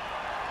you.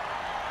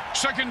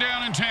 2nd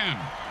down and 10.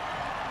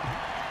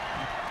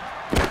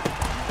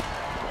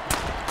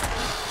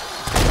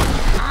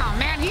 Oh,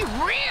 man, he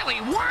really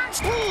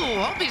wants...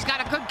 Ooh, hope he's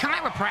got a good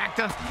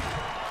chiropractor.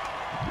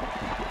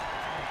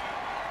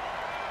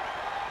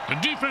 The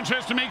defense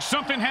has to make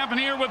something happen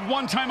here with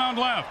 1 timeout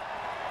left.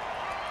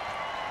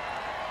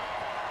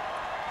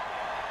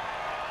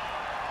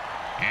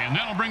 And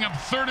that'll bring up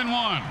 3rd and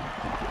 1.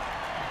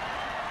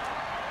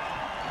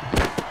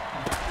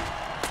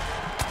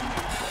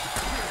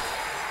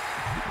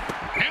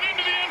 And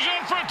into the end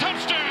zone for a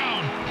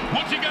touchdown.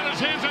 Once he got his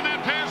hands on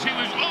that pass, he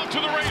was off to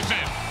the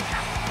races.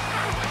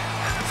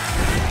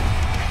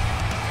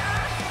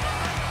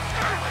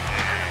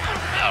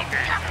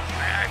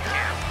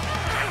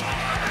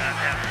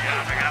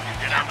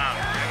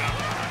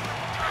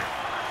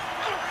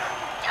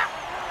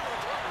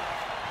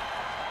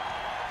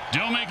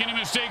 Don't make any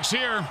mistakes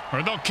here,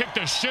 or they'll kick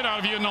the shit out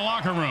of you in the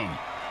locker room.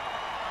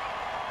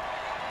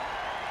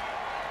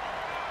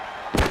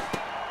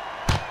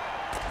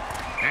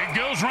 It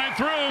goes right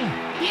through.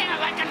 Yeah,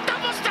 like a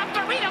double-stuffed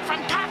burrito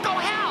from Taco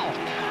Hell.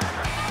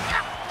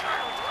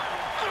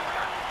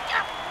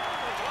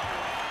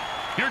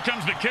 Here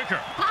comes the kicker.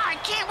 Oh, I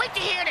can't wait to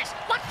hear this.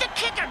 What's the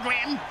kicker,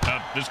 Grim?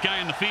 This guy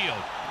in the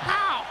field.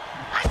 Oh,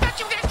 I thought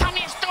you were going to tell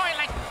me a story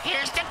like,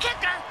 here's the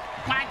kicker.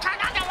 When I turned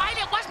on the light,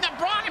 it wasn't a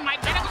broad in my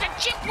bed. It was a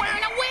chick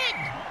wearing a wig.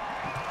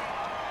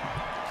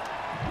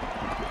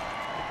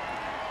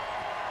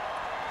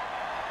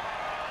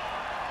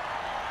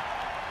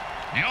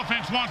 The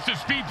offense wants to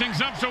speed things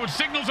up, so it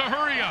signals a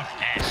hurry-up.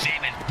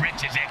 Same as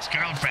Bricks'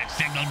 ex-girlfriend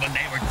signaled when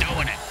they were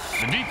doing it.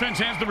 The defense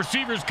has the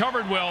receivers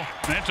covered well.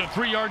 That's a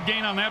 3-yard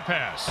gain on that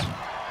pass.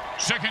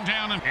 2nd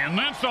down, and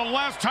that's the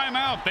last time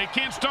out. They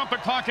can't stop the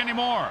clock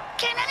anymore.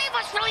 Can any of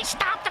us really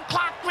stop the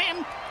clock,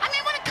 Grim? I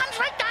mean, when it comes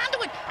right down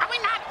to it, are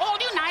we not all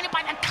united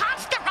by the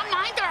constant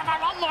reminder of our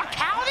own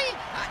mortality?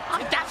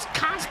 Of death's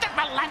constant,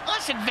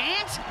 relentless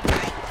advance?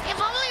 If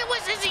only it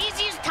was as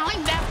easy as telling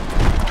them,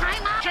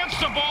 time out.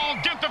 Catch the ball,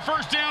 get the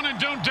 1st down, and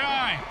don't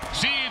die.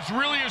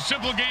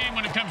 simple game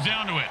when it comes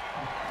down to it.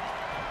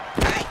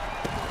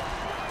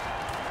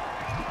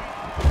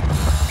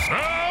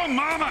 Oh,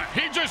 mama!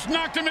 He just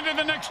knocked him into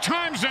the next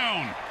time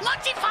zone.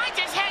 Once he finds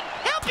his head,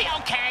 he'll be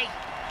okay.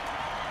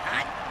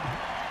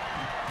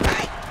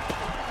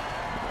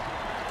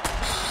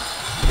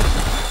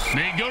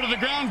 They go to the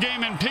ground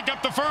game and pick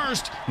up the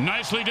first.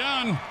 Nicely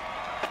done.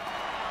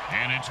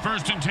 And it's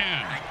 1st and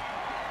 10.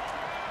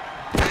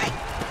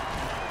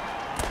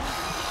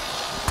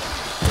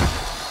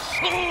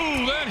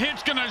 Ooh, that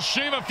hit's going to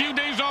shave a few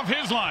days off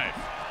his life.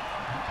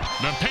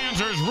 The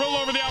Panzers roll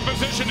over the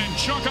opposition and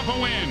chalk up a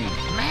win.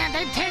 Man,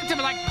 they tanked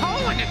him like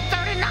Poland at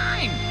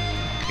 39.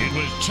 It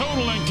was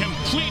total and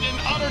complete and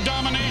utter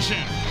domination.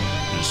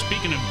 And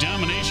speaking of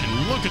domination,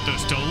 look at the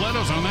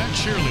stilettos on that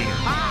cheerleader.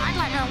 I'd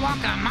let her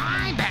walk on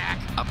my back.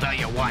 I'll tell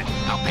you what,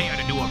 I'll pay her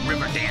to do a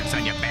river dance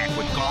on your back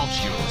with golf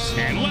shoes.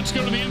 And let's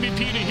go to the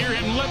MVP to hear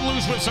him let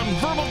loose with some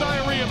verbal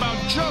diarrhea about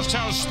just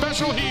how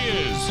special he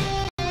is.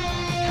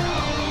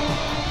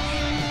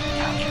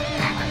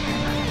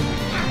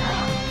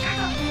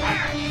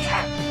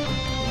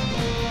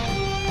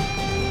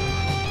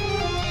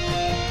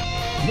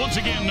 Once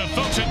again, the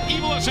folks at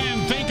Evil SN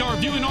thank our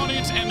viewing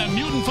audience and the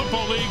Mutant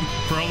Football League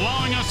for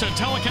allowing us to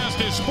telecast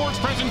this sports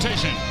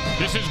presentation.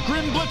 This is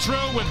Grim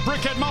Blitzrow with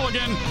Brickhead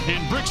Mulligan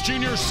and Bricks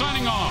Jr.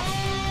 signing off.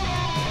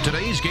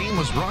 Today's game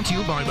was brought to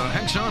you by the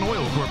Hexon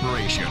Oil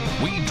Corporation.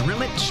 We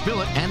drill it,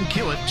 spill it, and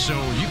kill it so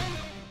you...